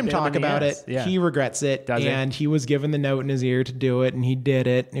 I've heard him talk about it. Yeah. He regrets it, and he was given the note in his ear to do it, and he did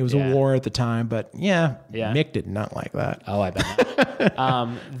it. It was a war at the time, but Mick did not like that. Oh, I bet.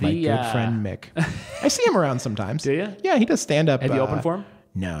 My good friend Mick. I see him around sometimes. Do you? Yeah, he does stand up. Have you opened for him?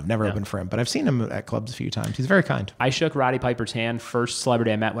 No, I've never opened for him, but I've seen him at clubs a few times. He's very kind. I shook Roddy Piper's hand, first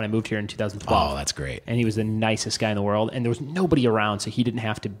celebrity I met when I moved here in 2012. Oh, that's great. And he was the nicest guy in the world, and there was nobody around, so he didn't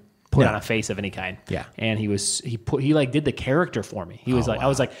have to put on a face of any kind. Yeah. And he like did the character for me. He was I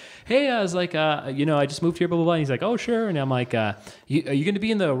was like, hey, I just moved here, blah, blah, blah. And he's like, oh, sure. And I'm like, are you going to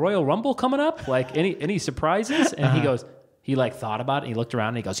be in the Royal Rumble coming up? Like any surprises? And he goes, he like thought about it, and he looked around,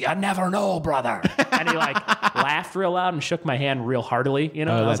 and he goes, "You never know, brother." And he like laughed real loud and shook my hand real heartily, you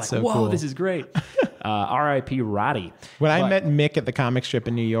know. And I was like, so "Whoa, cool. This is great." R.I.P. Roddy. When I met Mick at the comic strip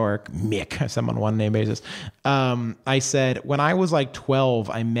in New York, Mick, someone on one name basis, I said, when I was like 12,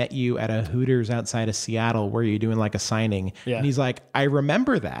 I met you at a Hooters outside of Seattle where you're doing like a signing. Yeah. And he's like, I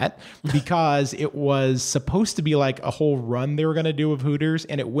remember that because it was supposed to be like a whole run they were going to do of Hooters,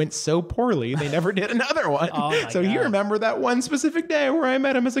 and it went so poorly they never did another one. So you remember that one specific day where I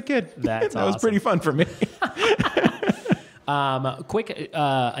met him as a kid. That was pretty fun for me. Quick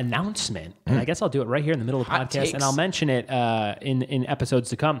announcement, and I guess I'll do it right here in the middle of the podcast, and I'll mention it in episodes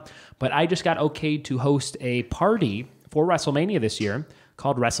to come. But I just got okayed to host a party for WrestleMania this year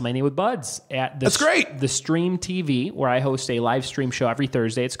called WrestleMania with Buds at That's great. The Stream TV, where I host a live stream show every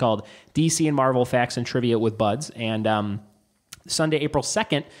Thursday. It's called DC and Marvel Facts and Trivia with Buds, and Sunday, April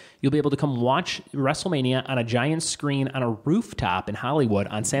 2nd, you'll be able to come watch WrestleMania on a giant screen on a rooftop in Hollywood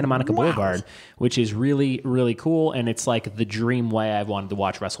on Santa Monica Boulevard, which is really, really cool. And it's like the dream way I've wanted to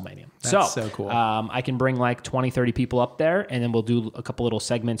watch WrestleMania. That's so cool. I can bring like 20, 30 people up there, and then we'll do a couple little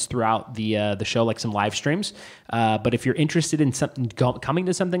segments throughout the show, like some live streams. But if you're interested in something coming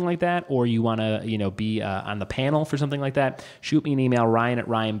to something like that, or you want to be on the panel for something like that, shoot me an email,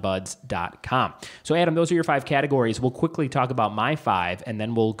 ryan@ryanbuds.com. So Adam, those are your 5 categories. We'll quickly talk about my 5, and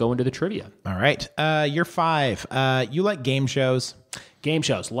then we'll go into the trivia. All right. Your 5. You like game shows? Game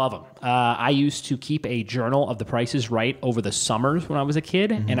shows, love them. I used to keep a journal of the Prices Right over the summers when I was a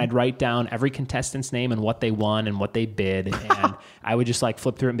kid, and I'd write down every contestant's name and what they won and what they bid, and I would just like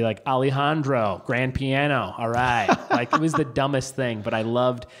flip through it and be like, Alejandro, grand piano, all right. Like, it was the dumbest thing, but I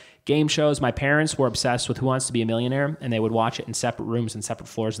loved game shows. My parents were obsessed with Who Wants to Be a Millionaire, and they would watch it in separate rooms and separate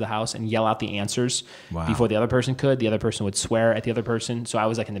floors of the house and yell out the answers before the other person could. The other person would swear at the other person, so I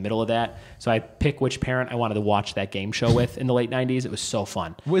was like in the middle of that. So I'd pick which parent I wanted to watch that game show with in the late 90s. It was so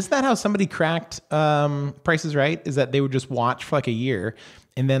fun. Was that how somebody cracked Prices Right? Is that they would just watch for like a year,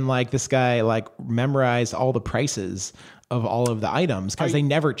 and then like this guy like memorized all the prices of all of the items because they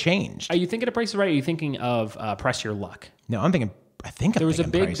never changed. Are you thinking of Prices Right, or are you thinking of Press Your Luck? No, I'm thinking... there was a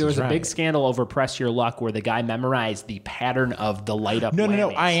big scandal over Press Your Luck where the guy memorized the pattern of the light up. No.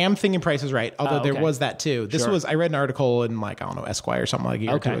 I am thinking Price is Right. Although there was that too. This was, I read an article in like, I don't know, Esquire or something like a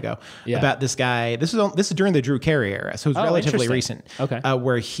year or two ago about this guy. This is during the Drew Carey era. So it was relatively recent.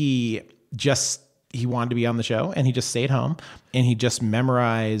 Where he wanted to be on the show and he just stayed home and he just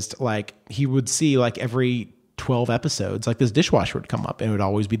memorized, like he would see like every 12 episodes, like this dishwasher would come up and it would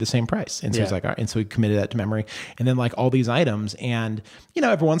always be the same price. And so he's like, all right. And so he committed that to memory. And then like all these items, and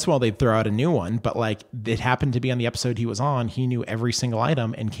every once in a while they'd throw out a new one, but like it happened to be on the episode he was on, he knew every single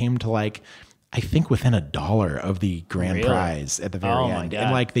item and came to like, I think within $1 of the grand prize at the very end. My God.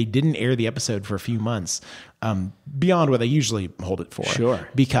 And like they didn't air the episode for a few months, beyond what they usually hold it for. Sure.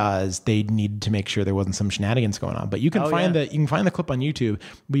 Because they needed to make sure there wasn't some shenanigans going on. But you can find the clip on YouTube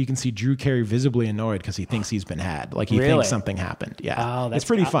where you can see Drew Carey visibly annoyed because he thinks he's been had. Like he thinks something happened. Yeah. It's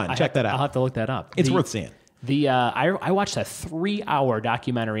pretty fun. Check that out. I'll have to look that up. It's worth seeing. I watched a 3-hour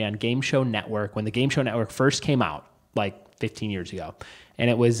documentary on Game Show Network when the Game Show Network first came out, like 15 years ago. And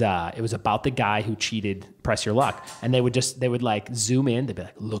it was about the guy who cheated Press Your Luck. And they would like zoom in. They'd be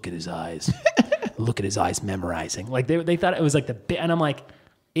like, look at his eyes. Look at his eyes memorizing. Like they thought it was like and I'm like,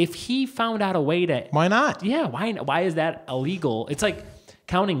 if he found out a way to. Why not? Yeah. Why is that illegal? It's like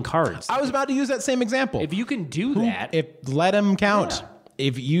counting cards. I was about to use that same example. If you can do that. Let him count. Yeah.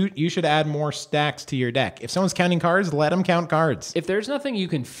 If you should add more stacks to your deck. If someone's counting cards, let them count cards. If there's nothing you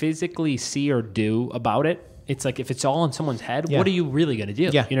can physically see or do about it, it's like if it's all in someone's head, what are you really going to do?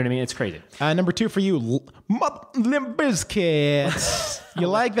 Yeah. You know what I mean? It's crazy. Number 2 for you, Limp Bizkit. You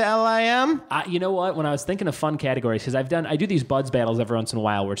like the LIM? You know what? When I was thinking of fun categories, because I do these Buds battles every once in a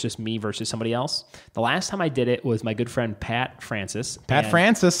while where it's just me versus somebody else. The last time I did it was my good friend Pat Francis. And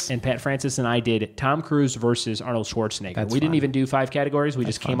Pat Francis and I did Tom Cruise versus Arnold Schwarzenegger. We didn't even do 5 categories. We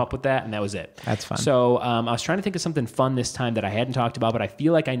just came up with that, and that was it. That's fun. So I was trying to think of something fun this time that I hadn't talked about, but I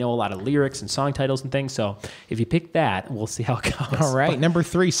feel like I know a lot of lyrics and song titles and things. So if you pick that, we'll see how it goes. All right. Number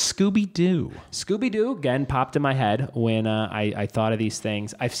 3, Scooby-Doo. Scooby-Doo, again, popped in my head when I thought of these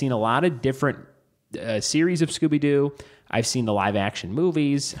things. I've seen a lot of different series of Scooby-Doo. I've seen the live-action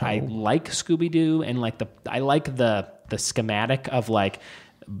movies. I like Scooby-Doo, and I like the schematic of like,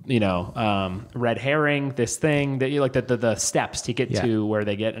 red herring, this thing that you like the steps to get to where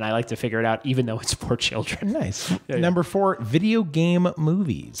they get, and I like to figure it out, even though it's for children. Nice. Number 4, video game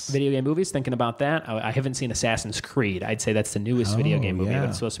movies. Video game movies. Thinking about that, I haven't seen Assassin's Creed. I'd say that's the newest video game movie, but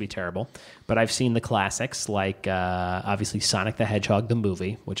it's supposed to be terrible. But I've seen the classics, like obviously Sonic the Hedgehog the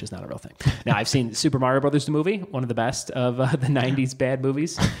movie, which is not a real thing. Now I've seen Super Mario Brothers the movie, one of the best of the '90s bad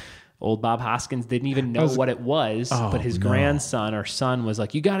movies. Old Bob Hoskins didn't even know what it was, but his grandson or son was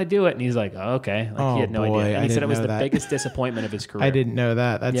like, you got to do it. And he's like, oh, okay. Like, he had no idea. And he said it was the biggest disappointment of his career. I didn't know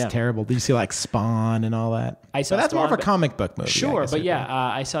that. That's terrible. Did you see like Spawn and all that? I saw that's Spawn, more of a comic book movie. Sure, but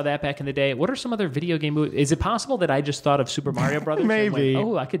I saw that back in the day. What are some other video game movies? Is it possible that I just thought of Super Mario Brothers? Maybe.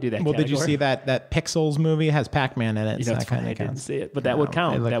 Went, I could do that. Well, did you see that Pixels movie? It has Pac-Man in it. So that kind of I didn't see it, but that would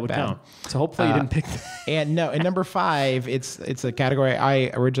count. That would count. So hopefully you didn't pick that. And number 5, it's a category I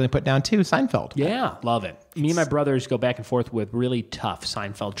originally put down too, Seinfeld. Yeah, love it. Me and my brothers go back and forth with really tough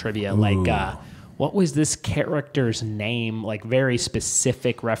Seinfeld trivia. Like, what was this character's name? Like very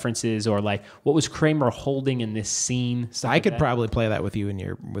specific references, or like what was Kramer holding in this scene? I could probably play that with you and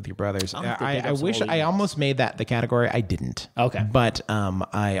your brothers. I wish I almost made that the category. I didn't. Okay, but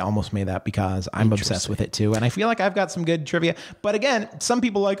I almost made that because I'm obsessed with it too, and I feel like I've got some good trivia. But again, some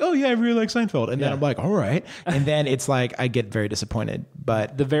people are like, oh yeah, I really like Seinfeld, and then I'm like, all right, and then it's like I get very disappointed.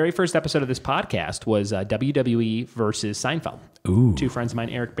 But the very first episode of this podcast was WWE versus Seinfeld. Ooh. 2 friends of mine,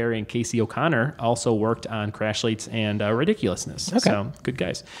 Eric Berry and Casey O'Connor, also worked on Crash Leets and Ridiculousness. Okay. So, good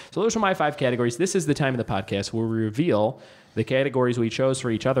guys. So those are my 5 categories. This is the time of the podcast where we reveal the categories we chose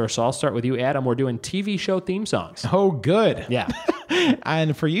for each other. So I'll start with you, Adam. We're doing TV show theme songs. Oh, good. Yeah.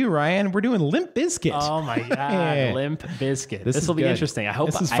 And for you, Ryan, we're doing Limp Bizkit. Oh my God, Limp Bizkit. This will be interesting. I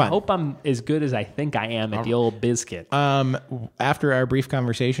hope I'm as good as I think I am at the old Bizkit. After our brief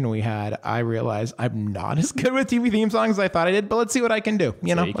conversation we had, I realized I'm not as good with TV theme songs as I thought I did, but let's see what I can do.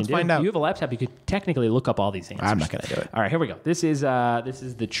 Let's find out. You have a laptop. You could technically look up all these answers. I'm not going to do it. All right, here we go. This is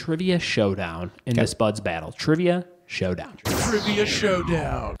the trivia showdown in this Buds battle. Trivia Showdown. Trivia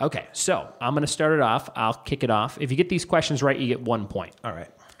Showdown. Okay, so I'm going to start it off. I'll kick it off. If you get these questions right, you get 1 point. All right.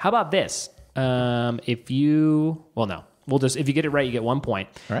 How about this? If you get it right, you get 1 point.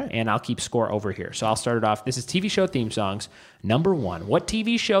 All right. And I'll keep score over here. So I'll start it off. This is TV show theme songs. Number 1. What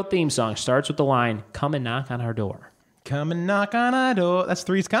TV show theme song starts with the line, "Come and knock on our door"? Come and knock on our door. That's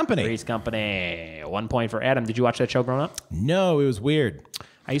Three's Company. Three's Company. 1 point for Adam. Did you watch that show growing up? No, it was weird.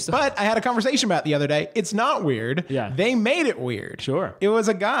 But I had a conversation about it the other day. It's not weird. Yeah. They made it weird. Sure. It was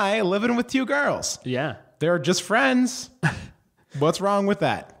a guy living with 2 girls. Yeah. They're just friends. What's wrong with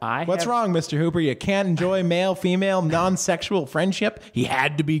that? What's wrong, Mr. Hooper? You can't enjoy male, female, non-sexual friendship? He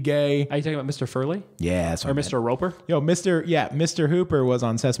had to be gay. Are you talking about Mr. Furley? Yeah. That's or Mr. Roper? Mr. Hooper was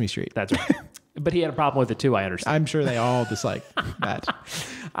on Sesame Street. That's right. But he had a problem with it too, I understand. I'm sure they all dislike that.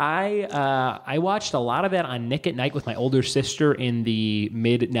 I watched a lot of that on Nick at Night with my older sister in the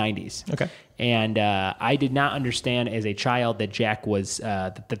mid-'90s. Okay. And I did not understand as a child that Jack was,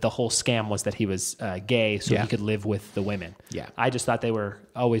 that the whole scam was that he was gay so he could live with the women. Yeah. I just thought they were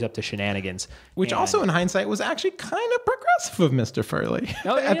always up to shenanigans. Which also in hindsight was actually kind of progressive of Mr. Furley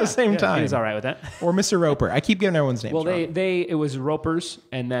at the same time. He was all right with that. Or Mr. Roper. I keep getting everyone's names wrong. Well, it was Ropers,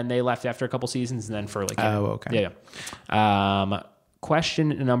 and then they left after a couple seasons, and then Furley came. Oh, okay. Yeah.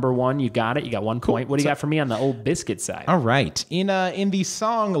 Question number 1, you got it. You got 1 point. What do you got for me on the old Bizkit side? All right. In the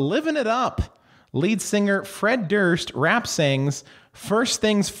song "Living It Up," lead singer Fred Durst rap sings, "First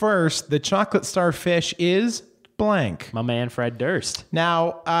things first, the chocolate starfish is blank." My man Fred Durst.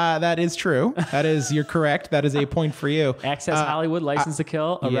 Now, that is true. You're correct. That is a point for you. Access Hollywood, License to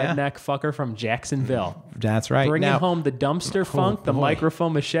Kill, a redneck fucker from Jacksonville. That's right. Bringing home the dumpster funk, the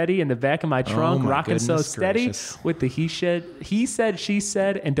microphone machete in the back of my trunk, rocking so steady with the he said, she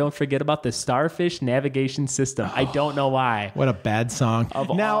said, and don't forget about the Starfish navigation system. I don't know why. What a bad song.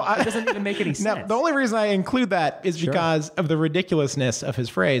 It doesn't even make any sense. Now, the only reason I include that is because of the ridiculousness of his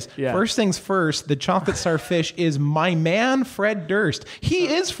phrase. Yeah. First things first, the chocolate starfish is my man Fred Durst. He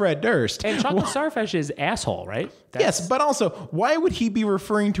is Fred Durst. And chocolate starfish is asshole, right? Yes, but also, why would he be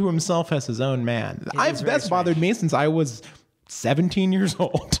referring to himself as his own man? That's bothered me since I was 17 years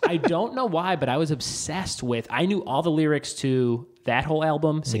old. I don't know why, but I was obsessed with, I knew all the lyrics to that whole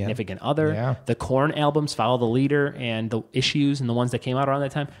album, Significant Other, the Korn albums, Follow the Leader, and the Issues, and the ones that came out around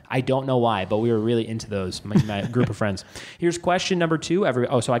that time. I don't know why, but we were really into those, my group of friends. Here's question number 2.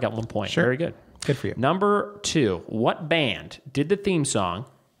 So I got 1 point. Sure. Very good. Good for you. Number 2. What band did the theme song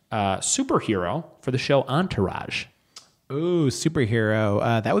Superhero for the show Entourage? Ooh,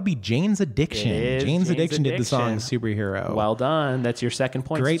 Superhero. That would be Jane's Addiction. Jane's Addiction did the song Superhero. Well done. That's your second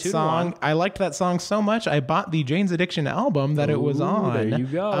point. Great song. I liked that song so much, I bought the Jane's Addiction album that it was on. There you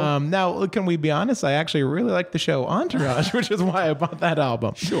go. Now, can we be honest? I actually really like the show Entourage, which is why I bought that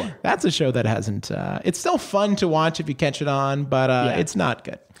album. Sure. That's a show that hasn't... it's still fun to watch if you catch it on, but it's not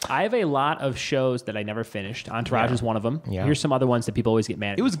good. I have a lot of shows that I never finished. Entourage is one of them. Yeah. Here's some other ones that people always get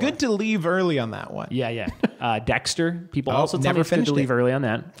mad at. It was good to leave early on that one. Yeah. Dexter. People also tell me it's good to leave early on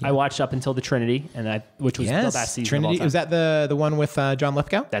that. Yeah. I watched up until the Trinity, which was the best season Trinity. of all time. Was that the one with John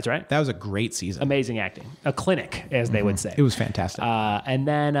Lithgow? That's right. That was a great season. Amazing acting. A clinic, as they would say. It was fantastic. And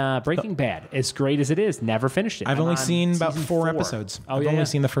then Breaking Bad, as great as it is, never finished it. I've only seen about 4 episodes. I've only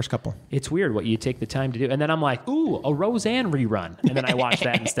seen the first couple. It's weird what you take the time to do. And then I'm like, ooh, a Roseanne rerun. And then I watched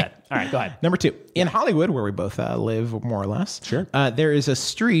that instead. All right, go ahead. Number 2, in Hollywood, where we both live, more or less, there is a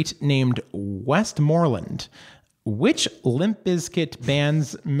street named Westmoreland. Which Limp Bizkit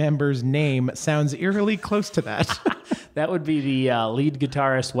band's member's name sounds eerily close to that? That would be the lead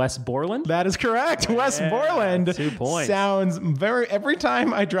guitarist, Wes Borland. That is correct. Yeah, Wes Borland 2 points. Sounds every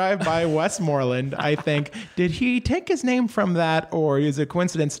time I drive by Westmoreland, I think, did he take his name from that or is it a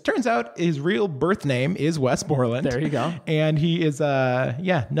coincidence? Turns out his real birth name is Wes Borland. There you go. And he is,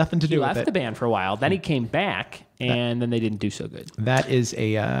 nothing to do with it. He left the band for a while. Then he came back, and then they didn't do so good. That is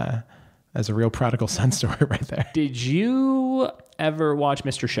a real prodigal son story right there. Did you ever watch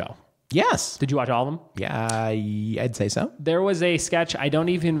Mr. Show? Yes. Did you watch all of them? Yeah, I'd say so. There was a sketch. I don't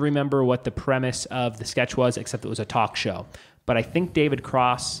even remember what the premise of the sketch was, except it was a talk show. But I think David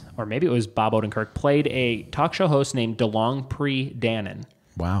Cross, or maybe it was Bob Odenkirk, played a talk show host named DeLongpre Dannon.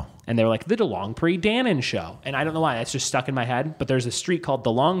 Wow. And they were like, the DeLongpre Dannon Show. And I don't know why, that's just stuck in my head. But there's a street called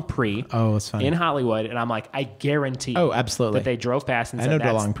DeLongpre that's funny. in Hollywood. And I'm like, I guarantee absolutely. that they drove past and I said, know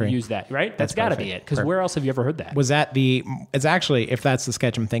DeLongpre. Use that, right? That's got to be it. Because where else have you ever heard that? Was that it's actually, if that's the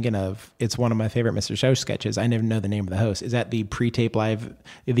sketch I'm thinking of, it's one of my favorite Mr. Show sketches. I never know the name of the host. Is that the pre-taped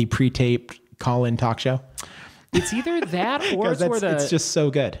call-in talk show? It's either that or it's just so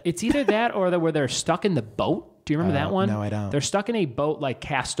good. It's either that or where they're stuck in the boat. Do you remember that one? No, I don't. They're stuck in a boat like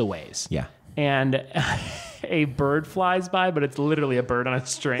castaways. Yeah. And a bird flies by, but it's literally a bird on a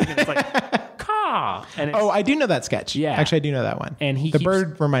string. And it's like, caw. And I do know that sketch. Yeah. Actually, I do know that one. And the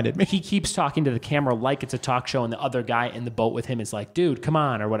bird reminded me. He keeps talking to the camera like it's a talk show, and the other guy in the boat with him is like, dude, come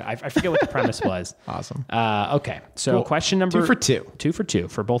on, or what. I forget what the premise was. Awesome. Okay. So cool. Question number... 2 for 2. 2 for 2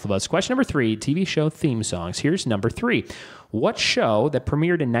 for both of us. Question number 3, TV show theme songs. Here's number 3. What show that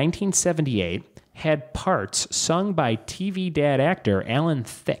premiered in 1978 had parts sung by TV dad actor Alan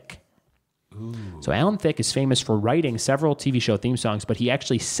Thicke? Ooh. So Alan Thicke is famous for writing several TV show theme songs, but he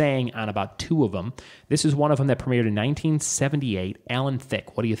actually sang on about 2 of them. This is one of them that premiered in 1978. Alan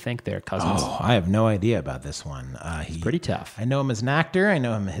Thicke. What do you think there, Cousins? Oh, I have no idea about this one. He's pretty tough. I know him as an actor. I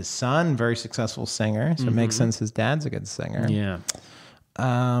know him as his son, very successful singer. So it makes sense his dad's a good singer. Yeah.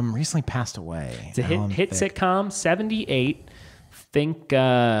 Recently passed away. It's a hit sitcom, 78. Think,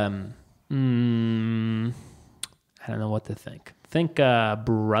 I don't know what to think. Think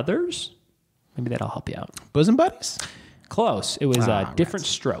Brothers? Maybe that'll help you out. Bosom Buddies? Close. It was Different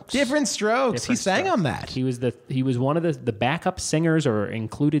Strokes. Different Strokes. He sang on that. He was one of the backup singers or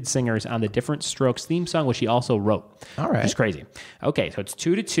included singers on the Different Strokes theme song, which he also wrote. All right. Which is crazy. Okay, so it's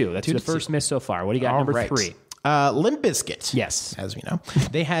 2-2. That's the first miss so far. What do you got? Number 3. Limp Bizkit. Yes. As we know.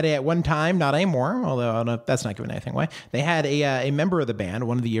 They had at one time, not anymore, although that's not giving anything away, they had a member of the band,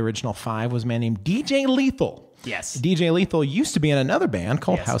 one of the original 5, was a man named DJ Lethal. Yes. DJ Lethal used to be in another band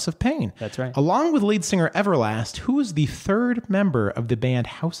called House of Pain. That's right. Along with lead singer Everlast, who is the third member of the band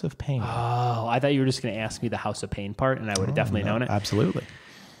House of Pain? Oh, I thought you were just going to ask me the House of Pain part, and I would have definitely known it. Absolutely.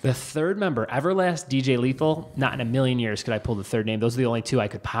 The third member, Everlast, DJ Lethal, not in a million years could I pull the third name. Those are the only 2 I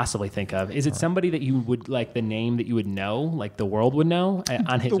could possibly think of. Is it somebody that you would, like the name that you would know, like the world would know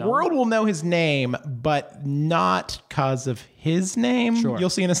on his own? The world will know his name, but not because of his name. Sure.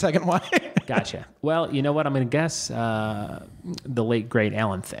 You'll see in a second why. Gotcha. Well, you know what? I'm going to guess the late, great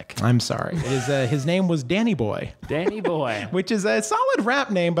Alan Thicke. I'm sorry. His name was Danny Boy. Danny Boy. Which is a solid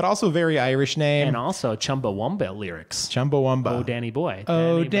rap name, but also a very Irish name. And also Chumbawamba lyrics. Chumbawamba. Oh, Danny Boy.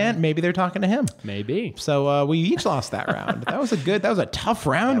 Oh, Dan. Maybe they're talking to him. Maybe. So we each lost that round. That was a tough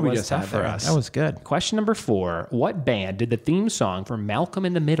round we just had for us. That was good. Question number 4. What band did the theme song for Malcolm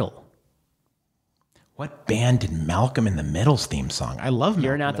in the Middle? What band did Malcolm in the Middle's theme song? I love Malcolm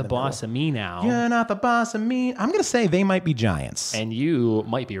You're Not the Boss of Me Now. You're Not the Boss of Me. I'm going to say They Might Be Giants. And you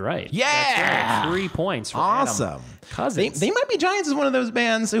might be right. Yeah! That's right. 3 points for awesome. Adam Cousins. They Might Be Giants is one of those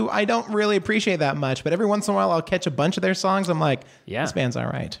bands who I don't really appreciate that much, but every once in a while I'll catch a bunch of their songs. I'm like, this band's all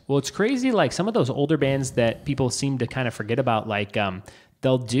right. Well, it's crazy. Like some of those older bands that people seem to kind of forget about, like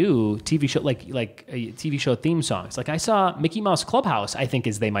they'll do TV show like TV show theme songs. Like I saw Mickey Mouse Clubhouse, I think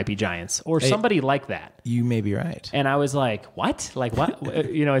is They Might Be Giants or somebody like that. You may be right. And I was like, what? Like what?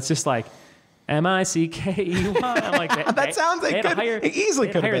 It's just like MICKEY. I'm like that sounds like good. It easily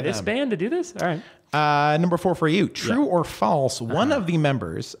could have been this band to do this. All right. Number 4 for you. True or false? One of the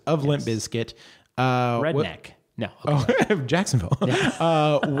members of Limp Bizkit, Redneck. No. Okay. Jacksonville.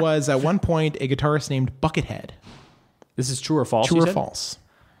 Was at one point a guitarist named Buckethead. This is true or false? True or false?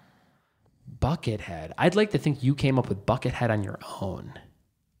 Buckethead. I'd like to think you came up with Buckethead on your own.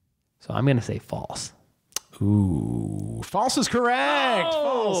 So I'm going to say false. Ooh, false is correct.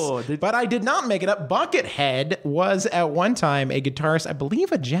 Oh, false. But I did not make it up. Buckethead was at one time a guitarist, I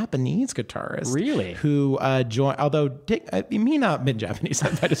believe a Japanese guitarist. Really? Who joined, although he may not have been Japanese,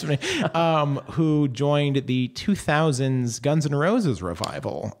 who joined the 2000s Guns N' Roses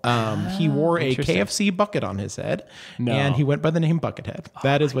revival. He wore a KFC bucket on his head, and he went by the name Buckethead.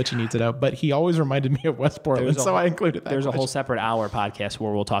 That is what you need to know. But he always reminded me of West Portland, so I included that. There's a whole separate hour podcast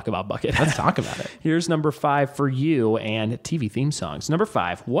where we'll talk about Buckethead. Let's talk about it. Here's number 5 for you and TV theme songs. Number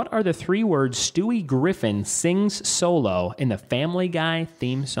 5, what are the 3 words Stewie Griffin sings solo in the Family Guy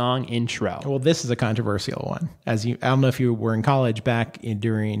theme song intro? Well, this is a controversial one. I don't know if you were in college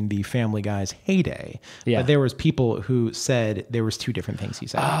during the Family Guy's heyday, but there was people who said there was 2 different things he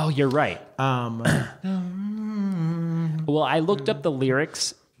said. Oh, you're right. Well, I looked up the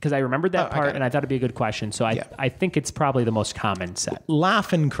lyrics because I remembered that part, and I thought it'd be a good question. So I think it's probably the most common set.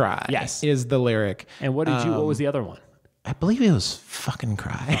 Laugh and cry is the lyric. And what was the other one? I believe it was fucking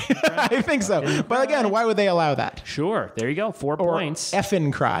cry. I think so. But again, why would they allow that? Sure. There you go. 4 points.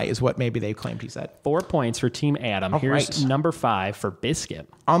 Effing cry is what maybe they claimed he said. 4 points for Team Adam. Here's number 5 for Bizkit.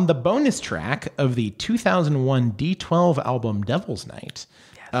 On the bonus track of the 2001 D12 album Devil's Night,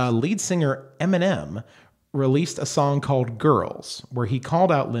 lead singer Eminem released a song called Girls, where he called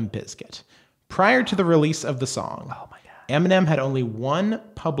out Limp Bizkit. Prior to the release of the song, Eminem had only one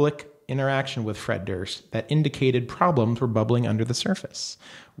public interaction with Fred Durst that indicated problems were bubbling under the surface.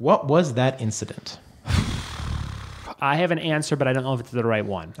 What was that incident? I have an answer, but I don't know if it's the right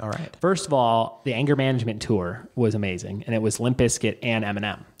one. All right. First of all, the Anger Management tour was amazing, and it was Limp Bizkit and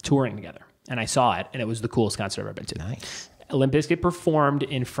Eminem touring together. And I saw it, and it was the coolest concert I've ever been to. Nice. Limp Bizkit performed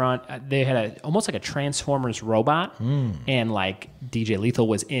in front. They had almost like a Transformers robot, and like DJ Lethal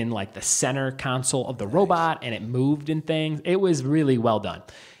was in like the center console of the robot, and it moved and things. It was really well done.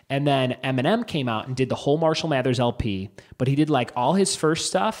 And then Eminem came out and did the whole Marshall Mathers LP, but he did like all his first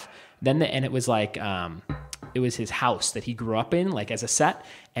stuff. And it was like it was his house that he grew up in, like as a set,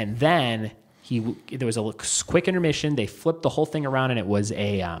 and then there was a quick intermission. They flipped the whole thing around, and it was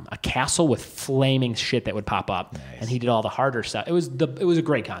a castle with flaming shit that would pop up. Nice. And he did all the harder stuff. It was a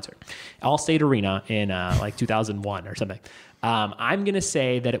great concert. Allstate Arena in like 2001 or something. I'm gonna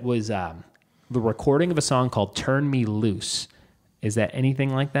say that it was the recording of a song called "Turn Me Loose," Is that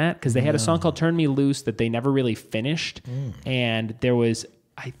anything like that? Because they had a song called Turn Me Loose that they never really finished. And there was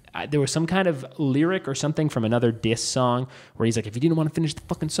some kind of lyric or something from another diss song where he's like, if you didn't want to finish the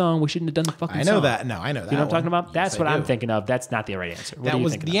fucking song, we shouldn't have done the fucking song. I know that. No, I know that. You know what I'm talking about? That's Yes, what I'm thinking of. That's not the right answer. What that do you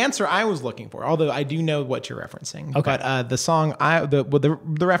was think the answer I was looking for, although I do know what you're referencing. Okay. But the song,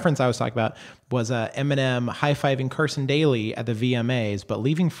 the reference I was talking about was Eminem high-fiving Carson Daly at the VMAs, but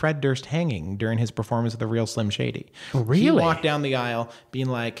leaving Fred Durst hanging during his performance of The Real Slim Shady. Really? He walked down the aisle being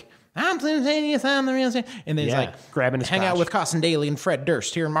like, I'm Slim Shady, I'm the real Slim. And then he's like, grabbing his hang out crotch. with Carson Daly and Fred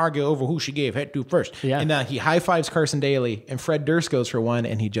Durst, here and argue over who she gave head to first. Yeah. And then he high-fives Carson Daly, and Fred Durst goes for one,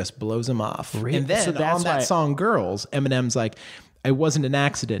 and he just blows him off. Really? And then So on that song, Girls, Eminem's like, I wasn't an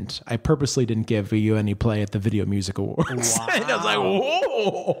accident. I purposely didn't give you any play at the Video Music Awards. Wow. And I was like,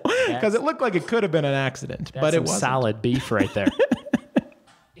 whoa. Because it looked like it could have been an accident, but it wasn't. Solid beef right there.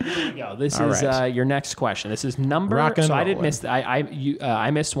 Here we go. This is your next question. This is number. Rockin' So and I didn't rollin'. miss.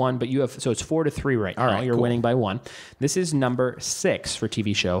 I missed one, but you have. So it's 4-3 right now. right, You're cool. winning by 1. This is number 6 for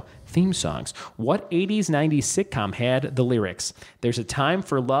TV show theme songs. What 80s 90s sitcom had the lyrics? There's a time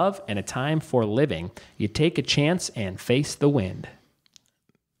for love and a time for living. You take a chance and face the wind.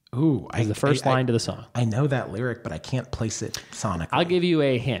 Ooh, Is the first line to the song. I know that lyric, but I can't place it sonically. I'll give you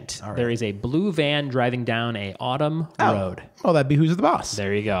a hint. There is a blue van driving down a autumn road. Well, that'd be Who's the Boss.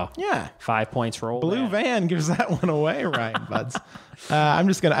 There you go. Yeah. 5 points for old Blue van gives that one away, Ryan Buds. I'm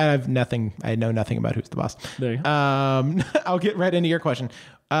just gonna. I have nothing. I know nothing about Who's the Boss. There you go. I'll get right into your question.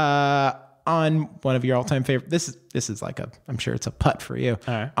 On one of your all-time favorite. This is like a. I'm sure it's a putt for you.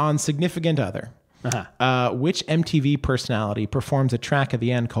 All right. On Significant Other. Which MTV personality performs a track at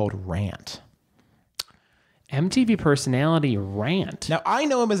the end called Rant? MTV personality Rant. Now, I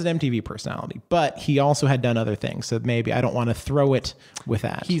know him as an MTV personality, but he also had done other things, so maybe I don't want to throw it with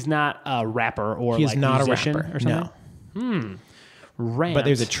that. He's not a rapper or He's like not a musician rapper, or something? no. Rant. But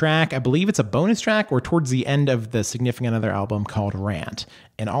there's a track, I believe it's a bonus track or towards the end of the Significant Other album called Rant.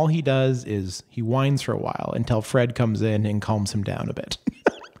 And all he does is he whines for a while until Fred comes in and calms him down a bit.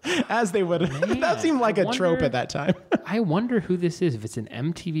 As they would. That seemed like a trope at that time. I wonder who this is. If it's an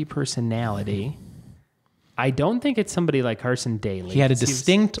MTV personality, I don't think it's somebody like Carson Daly. He had a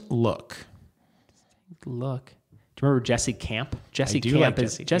distinct look. Look. Do you remember Jesse Camp? Jesse do Camp like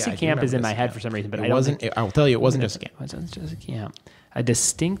is Jesse. Jesse Yeah, I do Camp is remember in my Jesse head Camp. for some reason, but It I don't wasn't. think I'll tell you, it wasn't Jesse Camp. it wasn't Jesse Camp. A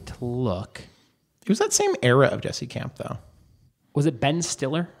distinct look. It was that same era of Jesse Camp, though. Was it Ben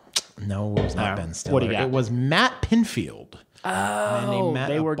Stiller? No, it was not Ben Stiller. What do you got? It was Matt Pinfield. Oh,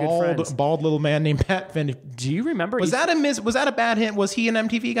 they were good friends. Bald little man named Matt Pinfield. Do you remember? Was that a bad hint? Was he an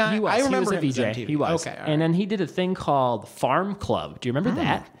MTV guy? He was. I remember he was a him VJ. as MTV. He was. Okay, all and then he did a thing called Farm Club. Do you remember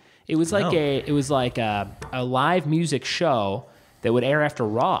that? It was like a live music show that would air after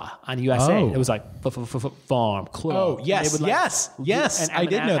Raw on USA. Oh. It was like Farm Club. Oh, yes, And they would, yes. And I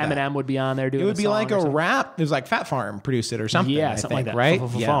did know that. Eminem would be on there doing It would be song like or a something. rap. It was like Fat Farm produced it or something. Yeah, I something think, like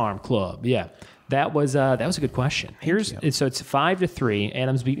that. right? Farm Club. Yeah. That was a good question. So it's 5-3.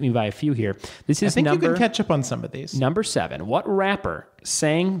 Adam's beating me by a few here. This is I think you can catch up on some of these. Number 7. What rapper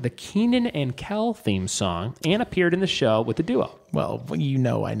sang the Keenan and Kel theme song and appeared in the show with the duo? Well, you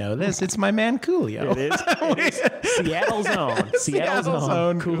know I know this. It's my man Coolio. It is. Seattle's own. Seattle's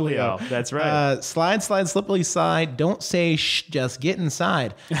own Coolio. That's right. Slide, slippery side. Don't say shh, just get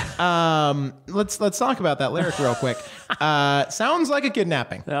inside. Let's talk about that lyric real quick. Sounds like a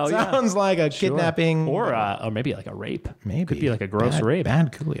kidnapping. Oh, yeah. Sounds like a kidnapping. Or maybe like a rape. Maybe. Could be like a gross rape.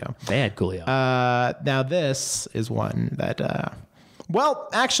 Bad Coolio. Bad Coolio. Now this is one that... well,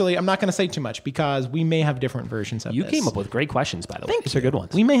 actually, I'm not going to say too much because we may have different versions of You this. came up with great questions, by the way. These are good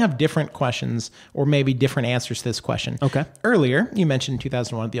ones. We may have different questions or maybe different answers to this question. Okay. Earlier, you mentioned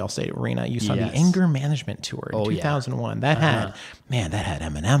 2001 at the Allstate Arena. You saw the Yes. Anger Management Tour in 2001. That had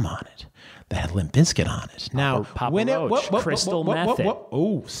Eminem on it. That had Limp Bizkit on it. Now, Papa when it Roach, Crystal Method.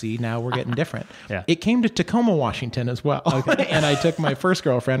 Oh, see, now we're getting different. Yeah. It came to Tacoma, Washington as well. Okay. And I took my first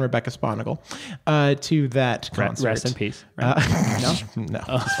girlfriend, Rebecca Sponigal, to that concert. Rest in peace. Right?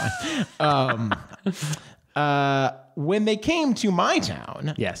 No, it's fine. When they came to my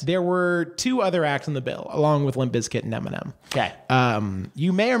town, Yes. there were 2 other acts on the bill, along with Limp Bizkit and Eminem. Okay.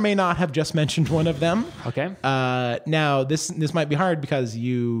 You may or may not have just mentioned one of them. Okay. Now, this might be hard because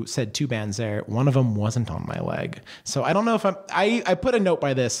you said 2 bands there. One of them wasn't on my leg. So I don't know if I put a note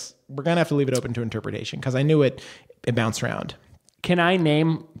by this. We're going to have to leave it open to interpretation because I knew it bounced around. Can I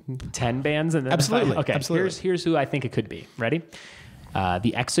name 10 bands? And then Absolutely. Okay. Absolutely. Here's who I think it could be. Ready?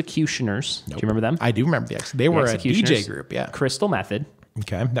 The Executioners. Do you remember them? I do remember They were a DJ group, yeah. Crystal Method.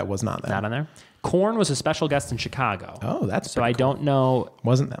 Okay, that was not them. Not on there. Korn was a special guest in Chicago. Oh, that's so I don't know.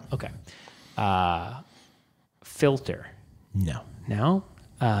 Wasn't them. Okay. Filter. No. now.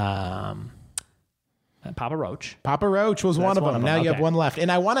 Papa Roach. Papa Roach was one of them. Now you have one left.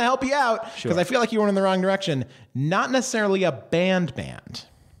 And I want to help you out because I feel like you went in the wrong direction. Not necessarily a band.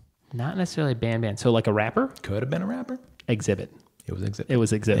 Not necessarily a band. So like a rapper? Could have been a rapper. Exhibit. It was Exhibit. It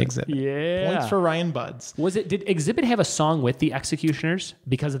was Exhibit. Yeah. Points for Ryan Buds. Did Exhibit have a song with the Executioners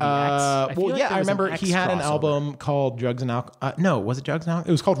because of the X? I remember he had an album called Drugs and Alcohol. No, was it Drugs and Alcohol?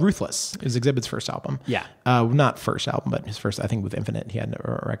 It was called Ruthless. It was Exhibit's first album. Yeah. Not first album, but his first, I think with Infinite, he had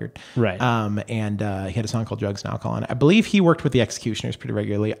a record. Right. And he had a song called Drugs and Alcohol. And I believe he worked with the Executioners pretty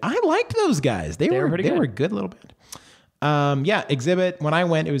regularly. I liked those guys. They were a good little band. Exhibit. When I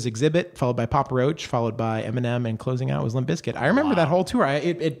went, it was Exhibit, followed by Papa Roach, followed by Eminem, and closing out was Limp Bizkit. I remember that whole tour. I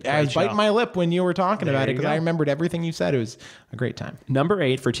was biting my lip when you were talking about it because I remembered everything you said. It was a great time. Number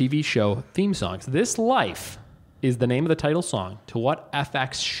 8 for TV show theme songs. This Life is the name of the title song to what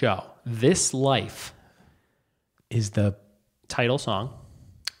FX show? This Life is the title song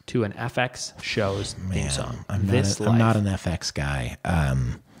to an FX show's theme song. I'm not an FX guy.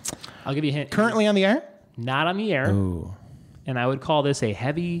 I'll give you a hint. Currently on the air? Not on the air. Ooh. And I would call this a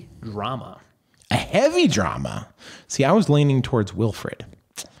heavy drama. A heavy drama? See, I was leaning towards Wilfred,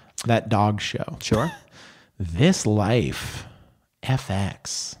 that dog show. Sure. This Life,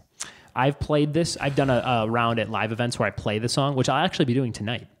 FX. I've played this. I've done a round at live events where I play the song, which I'll actually be doing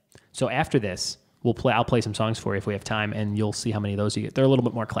tonight. So after this, I'll play some songs for you if we have time, and you'll see how many of those you get. They're a little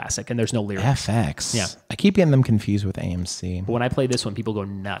bit more classic, and there's no lyrics. FX. Yeah. I keep getting them confused with AMC. But when I play this one, people go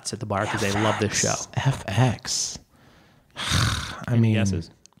nuts at the bar because they love this show. FX. Any guesses?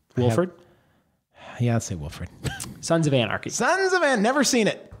 Wilfred? Yeah, I'd say Wilfred. Sons of Anarchy. Sons of Anarchy. Never seen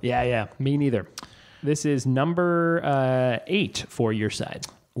it. Yeah. Me neither. This is number 8 for your side.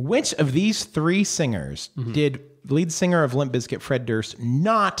 Which of these 3 singers did lead singer of Limp Bizkit, Fred Durst,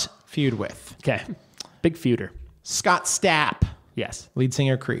 not feud with? Okay. Big feuder. Scott Stapp. Yes. Lead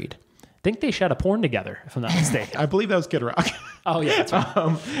singer, Creed. Think they shot a porn together, if I'm not mistaken. I believe that was Kid Rock. Oh, yeah, that's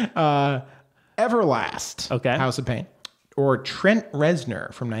right. Everlast. Okay. House of Pain. Or Trent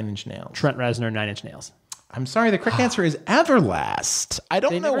Reznor from Nine Inch Nails. Trent Reznor, Nine Inch Nails. I'm sorry. The correct answer is Everlast. I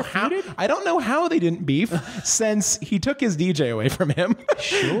don't know how they didn't beef since he took his DJ away from him.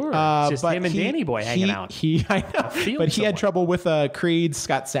 Sure, it's just him and Danny Boy hanging out. I know, but he had trouble with Creed,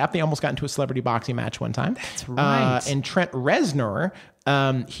 Scott Stapp. They almost got into a celebrity boxing match one time. That's right. And Trent Reznor,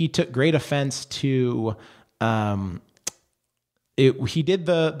 he took great offense to. He did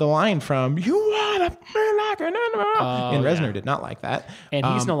the line from "You wanna be like an animal," and Reznor did not like that. And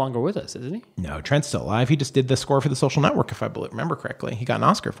he's no longer with us, isn't he? No, Trent's still alive. He just did the score for The Social Network, if I remember correctly. He got an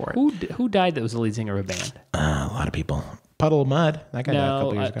Oscar for it. Who died that was the lead singer of a band? A lot of people. Puddle of Mud. That guy died a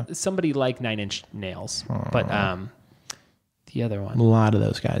couple years ago. Somebody like Nine Inch Nails, but the other one. A lot of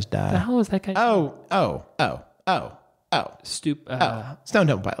those guys died. The hell is that guy? Stone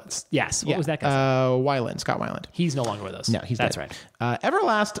Temple Pilots. Yes. What was that guy? Scott Weiland. He's no longer with us. No, he's That's dead. right.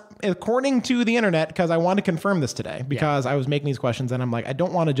 Everlast, according to the internet, because I want to confirm this today, because I was making these questions and I'm like, I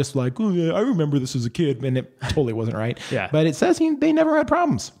don't want to just I remember this as a kid, and it totally wasn't right. Yeah. But it says they never had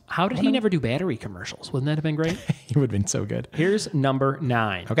problems. How did he never do battery commercials? Wouldn't that have been great? He would have been so good. Here's number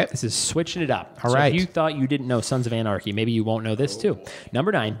 9. Okay. This is switching it up. All right. If you thought you didn't know Sons of Anarchy, maybe you won't know this too.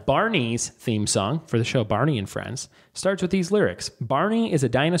 Number 9, Barney's theme song for the show Barney and Friends starts with these lyrics. Barney is a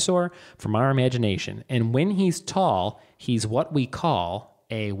dinosaur from our imagination, and when he's tall, he's what we call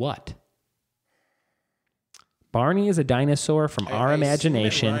a what? Barney is a dinosaur from our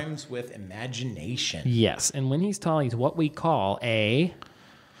imagination. It rhymes with imagination. Yes, and when he's tall, he's what we call a...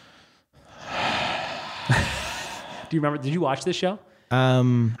 Do you remember? Did you watch this show?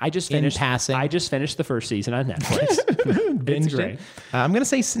 I just finished. In passing. I just finished the first season on Netflix. It's great. I'm going to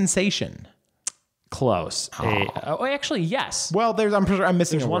say Sensation. Close. Actually, yes. Well, I'm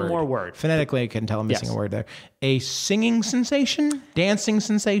missing There's a word. one more word. Phonetically, I can tell I'm missing a word there. A singing sensation? Dancing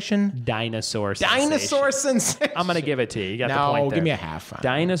sensation? Dinosaur sensation. Dinosaur sensation. I'm going to give it to you. You got the point there. Give me a half.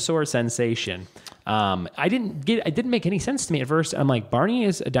 Dinosaur sensation. It didn't make any sense to me at first. I'm like, Barney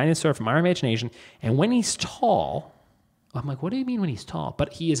is a dinosaur from our imagination, and when he's tall... I'm like, what do you mean when he's tall?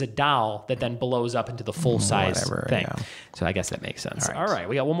 But he is a doll that then blows up into the full-size thing. Yeah. So I guess that makes sense. All right.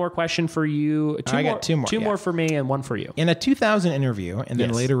 We got one more question for you. Two more for me and one for you. In a 2000 interview, and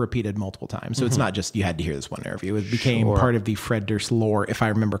then later repeated multiple times. So it's not just you had to hear this one interview. It became part of the Fred Durst lore, if I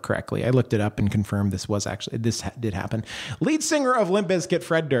remember correctly. I looked it up and confirmed this did happen. Lead singer of Limp Bizkit,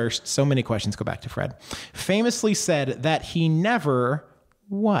 Fred Durst, so many questions go back to Fred, famously said that he never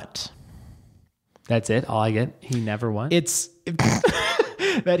what? That's it. All I get. He never won. It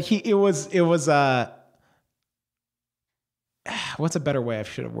was what's a better way I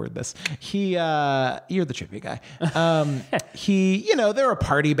should have worded this? You're the trivia guy. They're a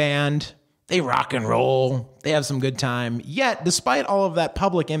party band. They rock and roll. They have some good time. Yet, despite all of that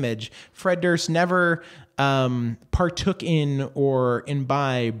public image, Fred Durst never partook in or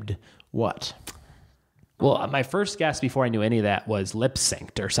imbibed what? Well, my first guess before I knew any of that was lip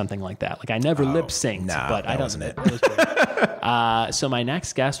synced or something like that. Like I never lip synced, but I don't. Wasn't it? So my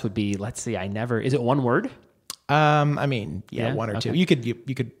next guess would be, let's see, is it one word? One or two. You could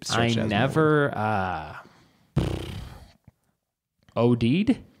stretch it as never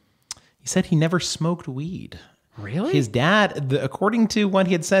OD'd. He said he never smoked weed. Really? His dad, according to what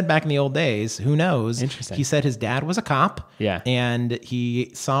he had said back in the old days, who knows? Interesting. He said his dad was a cop. Yeah. And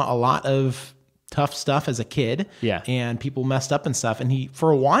he saw a lot of tough stuff as a kid. Yeah. And people messed up and stuff. And for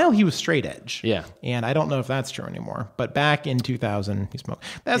a while, he was straight edge. Yeah. And I don't know if that's true anymore. But back in 2000, he smoked.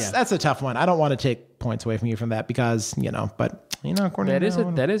 That's a tough one. I don't want to take points away from you from that because, according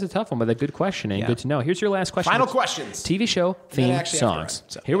to that is a tough one, but a good question and good to know. Here's your last question. Final questions. TV show theme songs.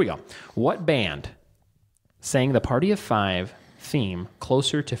 Here we go. What band sang the Party of Five theme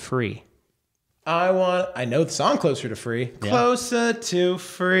Closer to Free? I know the song Closer to Free. Yeah. Closer to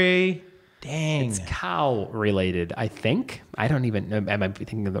Free. Dang. It's cow related, I think. I don't even know. I might be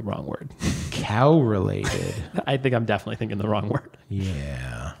thinking of the wrong word. Cow related. I think I'm definitely thinking the wrong word.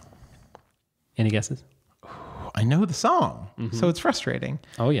 Yeah. Any guesses? I know the song, so it's frustrating.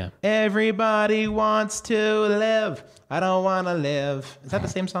 Oh, yeah. Everybody wants to live. I don't want to live. Is that the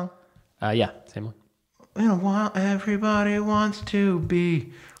same song? Yeah, same one. Everybody wants to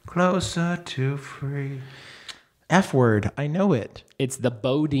be closer to free. F word. I know it. It's the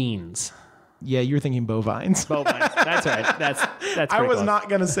Bodines. Yeah, you're thinking bovines. Bovines. That's right. That's I was close. not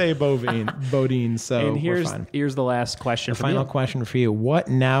going to say bodine, so and we're fine. Here's the last question. The final question for you. What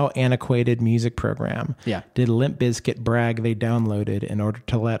now antiquated music program did Limp Bizkit brag they downloaded in order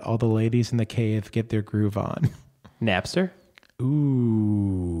to let all the ladies in the cave get their groove on? Napster?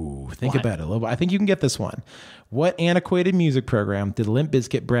 Ooh, think about it a little bit. I think you can get this one. What antiquated music program did Limp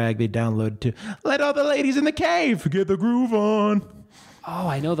Bizkit brag they downloaded to let all the ladies in the cave get the groove on? Oh,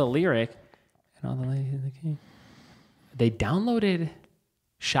 I know the lyric. And all the ladies in the cave. They downloaded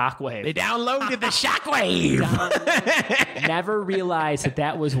Shockwave. They downloaded the Shockwave. Never realized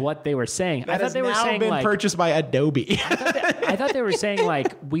that was what they were saying. I thought they were saying been purchased by Adobe. I thought they were saying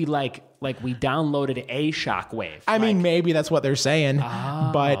we downloaded a Shockwave. I mean, maybe that's what they're saying,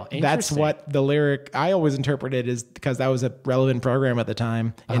 but that's what the lyric I always interpreted is because that was a relevant program at the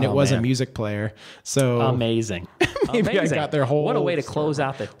time, and it was a music player. So amazing. Maybe I got their whole. What a way to close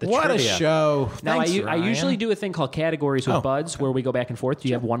out the what trivia. A show! Now Thanks, I usually do a thing called categories with Buds, where we go back and forth. Do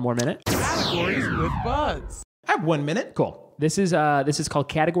you have 1 more minute? Categories with Buds. I have 1 minute. Cool. This is called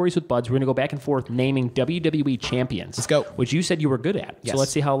Categories with Buds. We're going to go back and forth naming WWE champions. Let's go. Which you said you were good at. Yes. So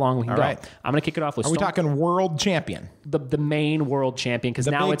let's see how long we can go. Right. I'm going to kick it off with Are we talking world champion? The main world champion, because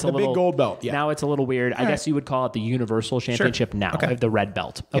now it's a little big gold belt. Yeah. Now it's a little weird. I guess you would call it the Universal Championship now. Okay. The red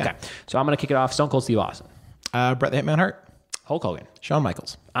belt. Okay. Yeah. So I'm going to kick it off. Stone Cold Steve Austin. Bret the Hitman Hart. Hulk Hogan. Shawn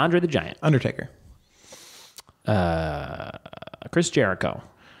Michaels. Andre the Giant. Undertaker. Chris Jericho.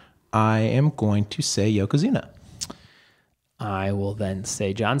 I am going to say Yokozuna. I will then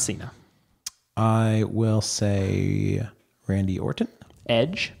say John Cena. I will say Randy Orton.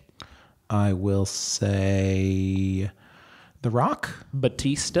 Edge. I will say The Rock.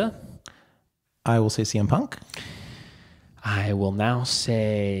 Batista. I will say CM Punk. I will now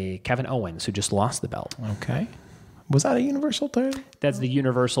say Kevin Owens, who just lost the belt. Okay. Was that a universal third? That's the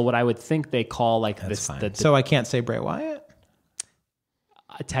universal, what I would think they call like this. So I can't say Bray Wyatt?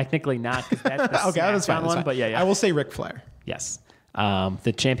 Technically not, because that's the okay, that's fine, one, fine. But yeah. I will say Ric Flair. Yes.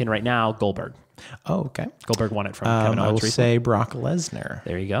 The champion right now, Goldberg. Oh, okay. Goldberg won it from Kevin Owens. I will recently. say Brock Lesnar.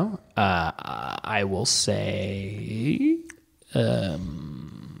 There you go. I will say...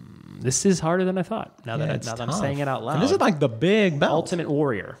 this is harder than I thought. Now that I'm saying it out loud. And this is like the big belt. Ultimate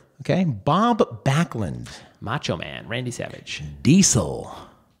Warrior. Okay. Bob Backlund. Macho Man. Randy Savage. Diesel.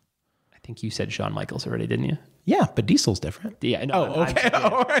 I think you said Shawn Michaels already, didn't you? Yeah, but Diesel's different. Yeah. No, okay.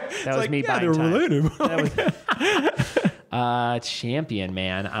 That was me buying time. Related. Champion,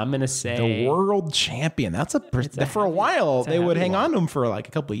 man. I'm going to say... The world champion. That's for a while, they would hang on to him for like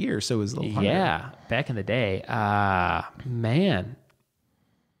a couple of years, so it was a little harder. Yeah, back in the day. Man.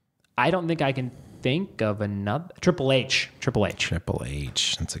 I don't think I can think of another... Triple H. Triple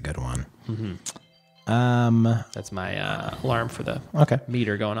H. That's a good one. Mm-hmm. That's my alarm for the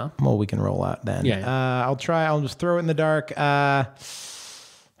meter going on. Well, we can roll out then. Yeah. I'll try. I'll just throw it in the dark.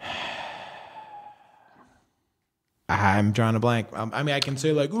 I'm drawing a blank. I mean, I can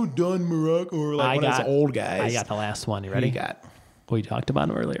say like, "Oh, Don Muraco," or like one of those old guys. I got the last one. You ready? Who you got? We talked about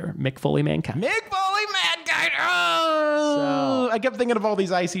him earlier. Mick Foley Mankind. Mick Foley Mankind. Oh, I kept thinking of all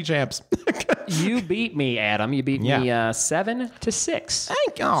these IC champs. You beat me, Adam. You beat me 7-6.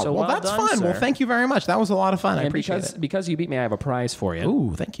 Thank you. Oh, So well, that's done, fun. sir. Well, thank you very much. That was a lot of fun. I appreciate it. Because you beat me, I have a prize for you.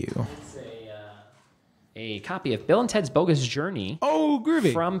 Ooh, thank you. A copy of Bill and Ted's Bogus Journey. Oh,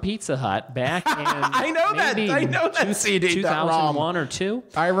 groovy. From Pizza Hut back in I know that CD. 2001 or 2.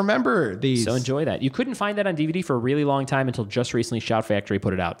 I remember these. So enjoy that. You couldn't find that on DVD for a really long time until just recently Shout Factory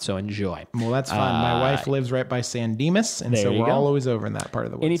put it out. So enjoy. Well, that's fun. My wife lives right by San Dimas, and so we're always over in that part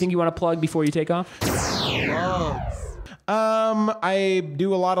of the woods. Anything you want to plug before you take off? I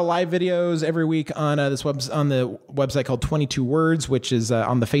do a lot of live videos every week on on the website called 22 Words, which is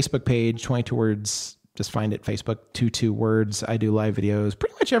on the Facebook page, 22 Words. Just find it, Facebook, 22 Words. I do live videos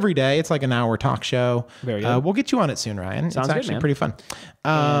pretty much every day. It's like an hour talk show. Very good. We'll get you on it soon, Ryan. Sounds it's actually good, pretty fun.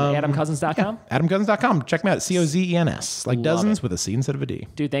 AdamCousins.com? Yeah, AdamCousins.com. Check me out. COZENS. Like dozens with a C instead of a D.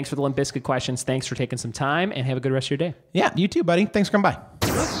 Dude, thanks for the Limp Bizkit questions. Thanks for taking some time, and have a good rest of your day. Yeah, you too, buddy. Thanks for coming by.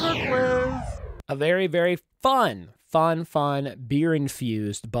 Listener quiz. A very, very fun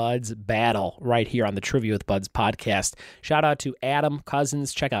beer-infused Buds battle right here on the Trivia with Buds podcast. Shout out to Adam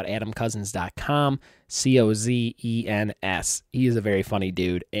Cousins. Check out AdamCousins.com, COZENS. He is a very funny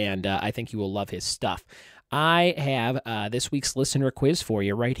dude, and I think you will love his stuff. I have this week's listener quiz for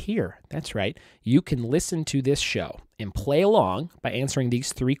you right here. That's right. You can listen to this show and play along by answering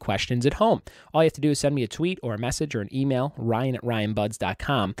these 3 questions at home. All you have to do is send me a tweet or a message or an email,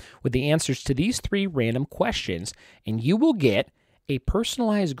 ryan@ryanbuds.com, with the answers to these 3 random questions, and you will get a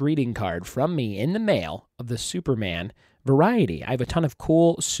personalized greeting card from me in the mail of the Superman variety. I have a ton of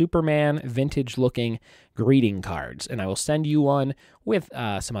cool Superman vintage-looking greeting cards, and I will send you one with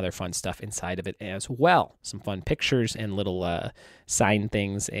some other fun stuff inside of it as well. Some fun pictures and little sign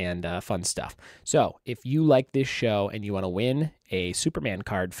things and fun stuff. So if you like this show and you want to win a Superman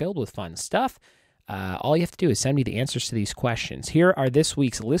card filled with fun stuff, all you have to do is send me the answers to these questions. Here are this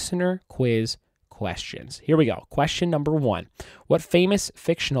week's listener quiz questions. Here we go. Question number 1. What famous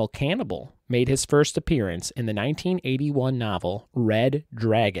fictional cannibal made his first appearance in the 1981 novel Red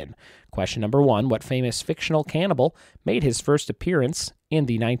Dragon? Question number 1. What famous fictional cannibal made his first appearance in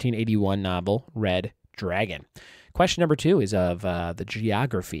the 1981 novel Red Dragon? Question number 2 is of the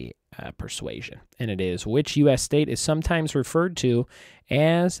geography persuasion, and it is, which U.S. state is sometimes referred to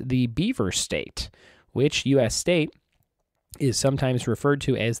as the Beaver State? Which U.S. state is sometimes referred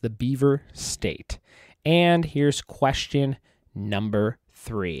to as the Beaver State? And here's question number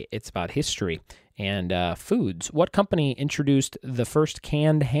 3. It's about history and foods. What company introduced the first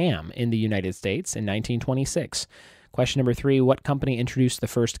canned ham in the United States in 1926? Question number 3, what company introduced the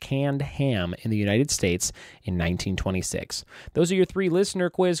first canned ham in the United States in 1926? Those are your 3 listener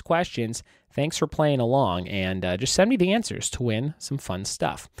quiz questions. Thanks for playing along, and just send me the answers to win some fun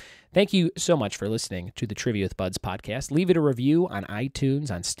stuff. Thank you so much for listening to the Trivia with Buds podcast. Leave it a review on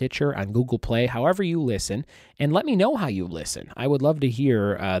iTunes, on Stitcher, on Google Play, however you listen, and let me know how you listen. I would love to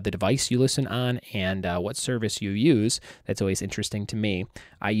hear the device you listen on and what service you use. That's always interesting to me.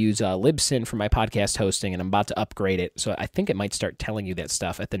 I use Libsyn for my podcast hosting, and I'm about to upgrade it, so I think it might start telling you that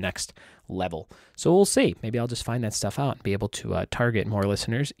stuff at the next level. So we'll see. Maybe I'll just find that stuff out and be able to target more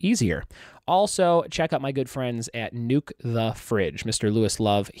listeners easier. Also, check out my good friends at Nuke the Fridge. Mr. Lewis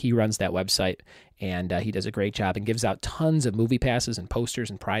Love, he runs that website, and he does a great job and gives out tons of movie passes and posters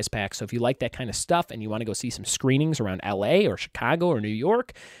and prize packs. So if you like that kind of stuff and you want to go see some screenings around LA or Chicago or New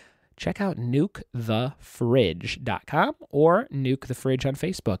York, check out nukethefridge.com or Nuke the Fridge on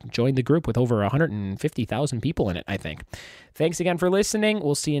Facebook. Join the group with over 150,000 people in it, I think. Thanks again for listening.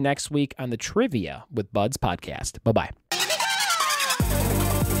 We'll see you next week on the Trivia with Buds podcast. Bye-bye.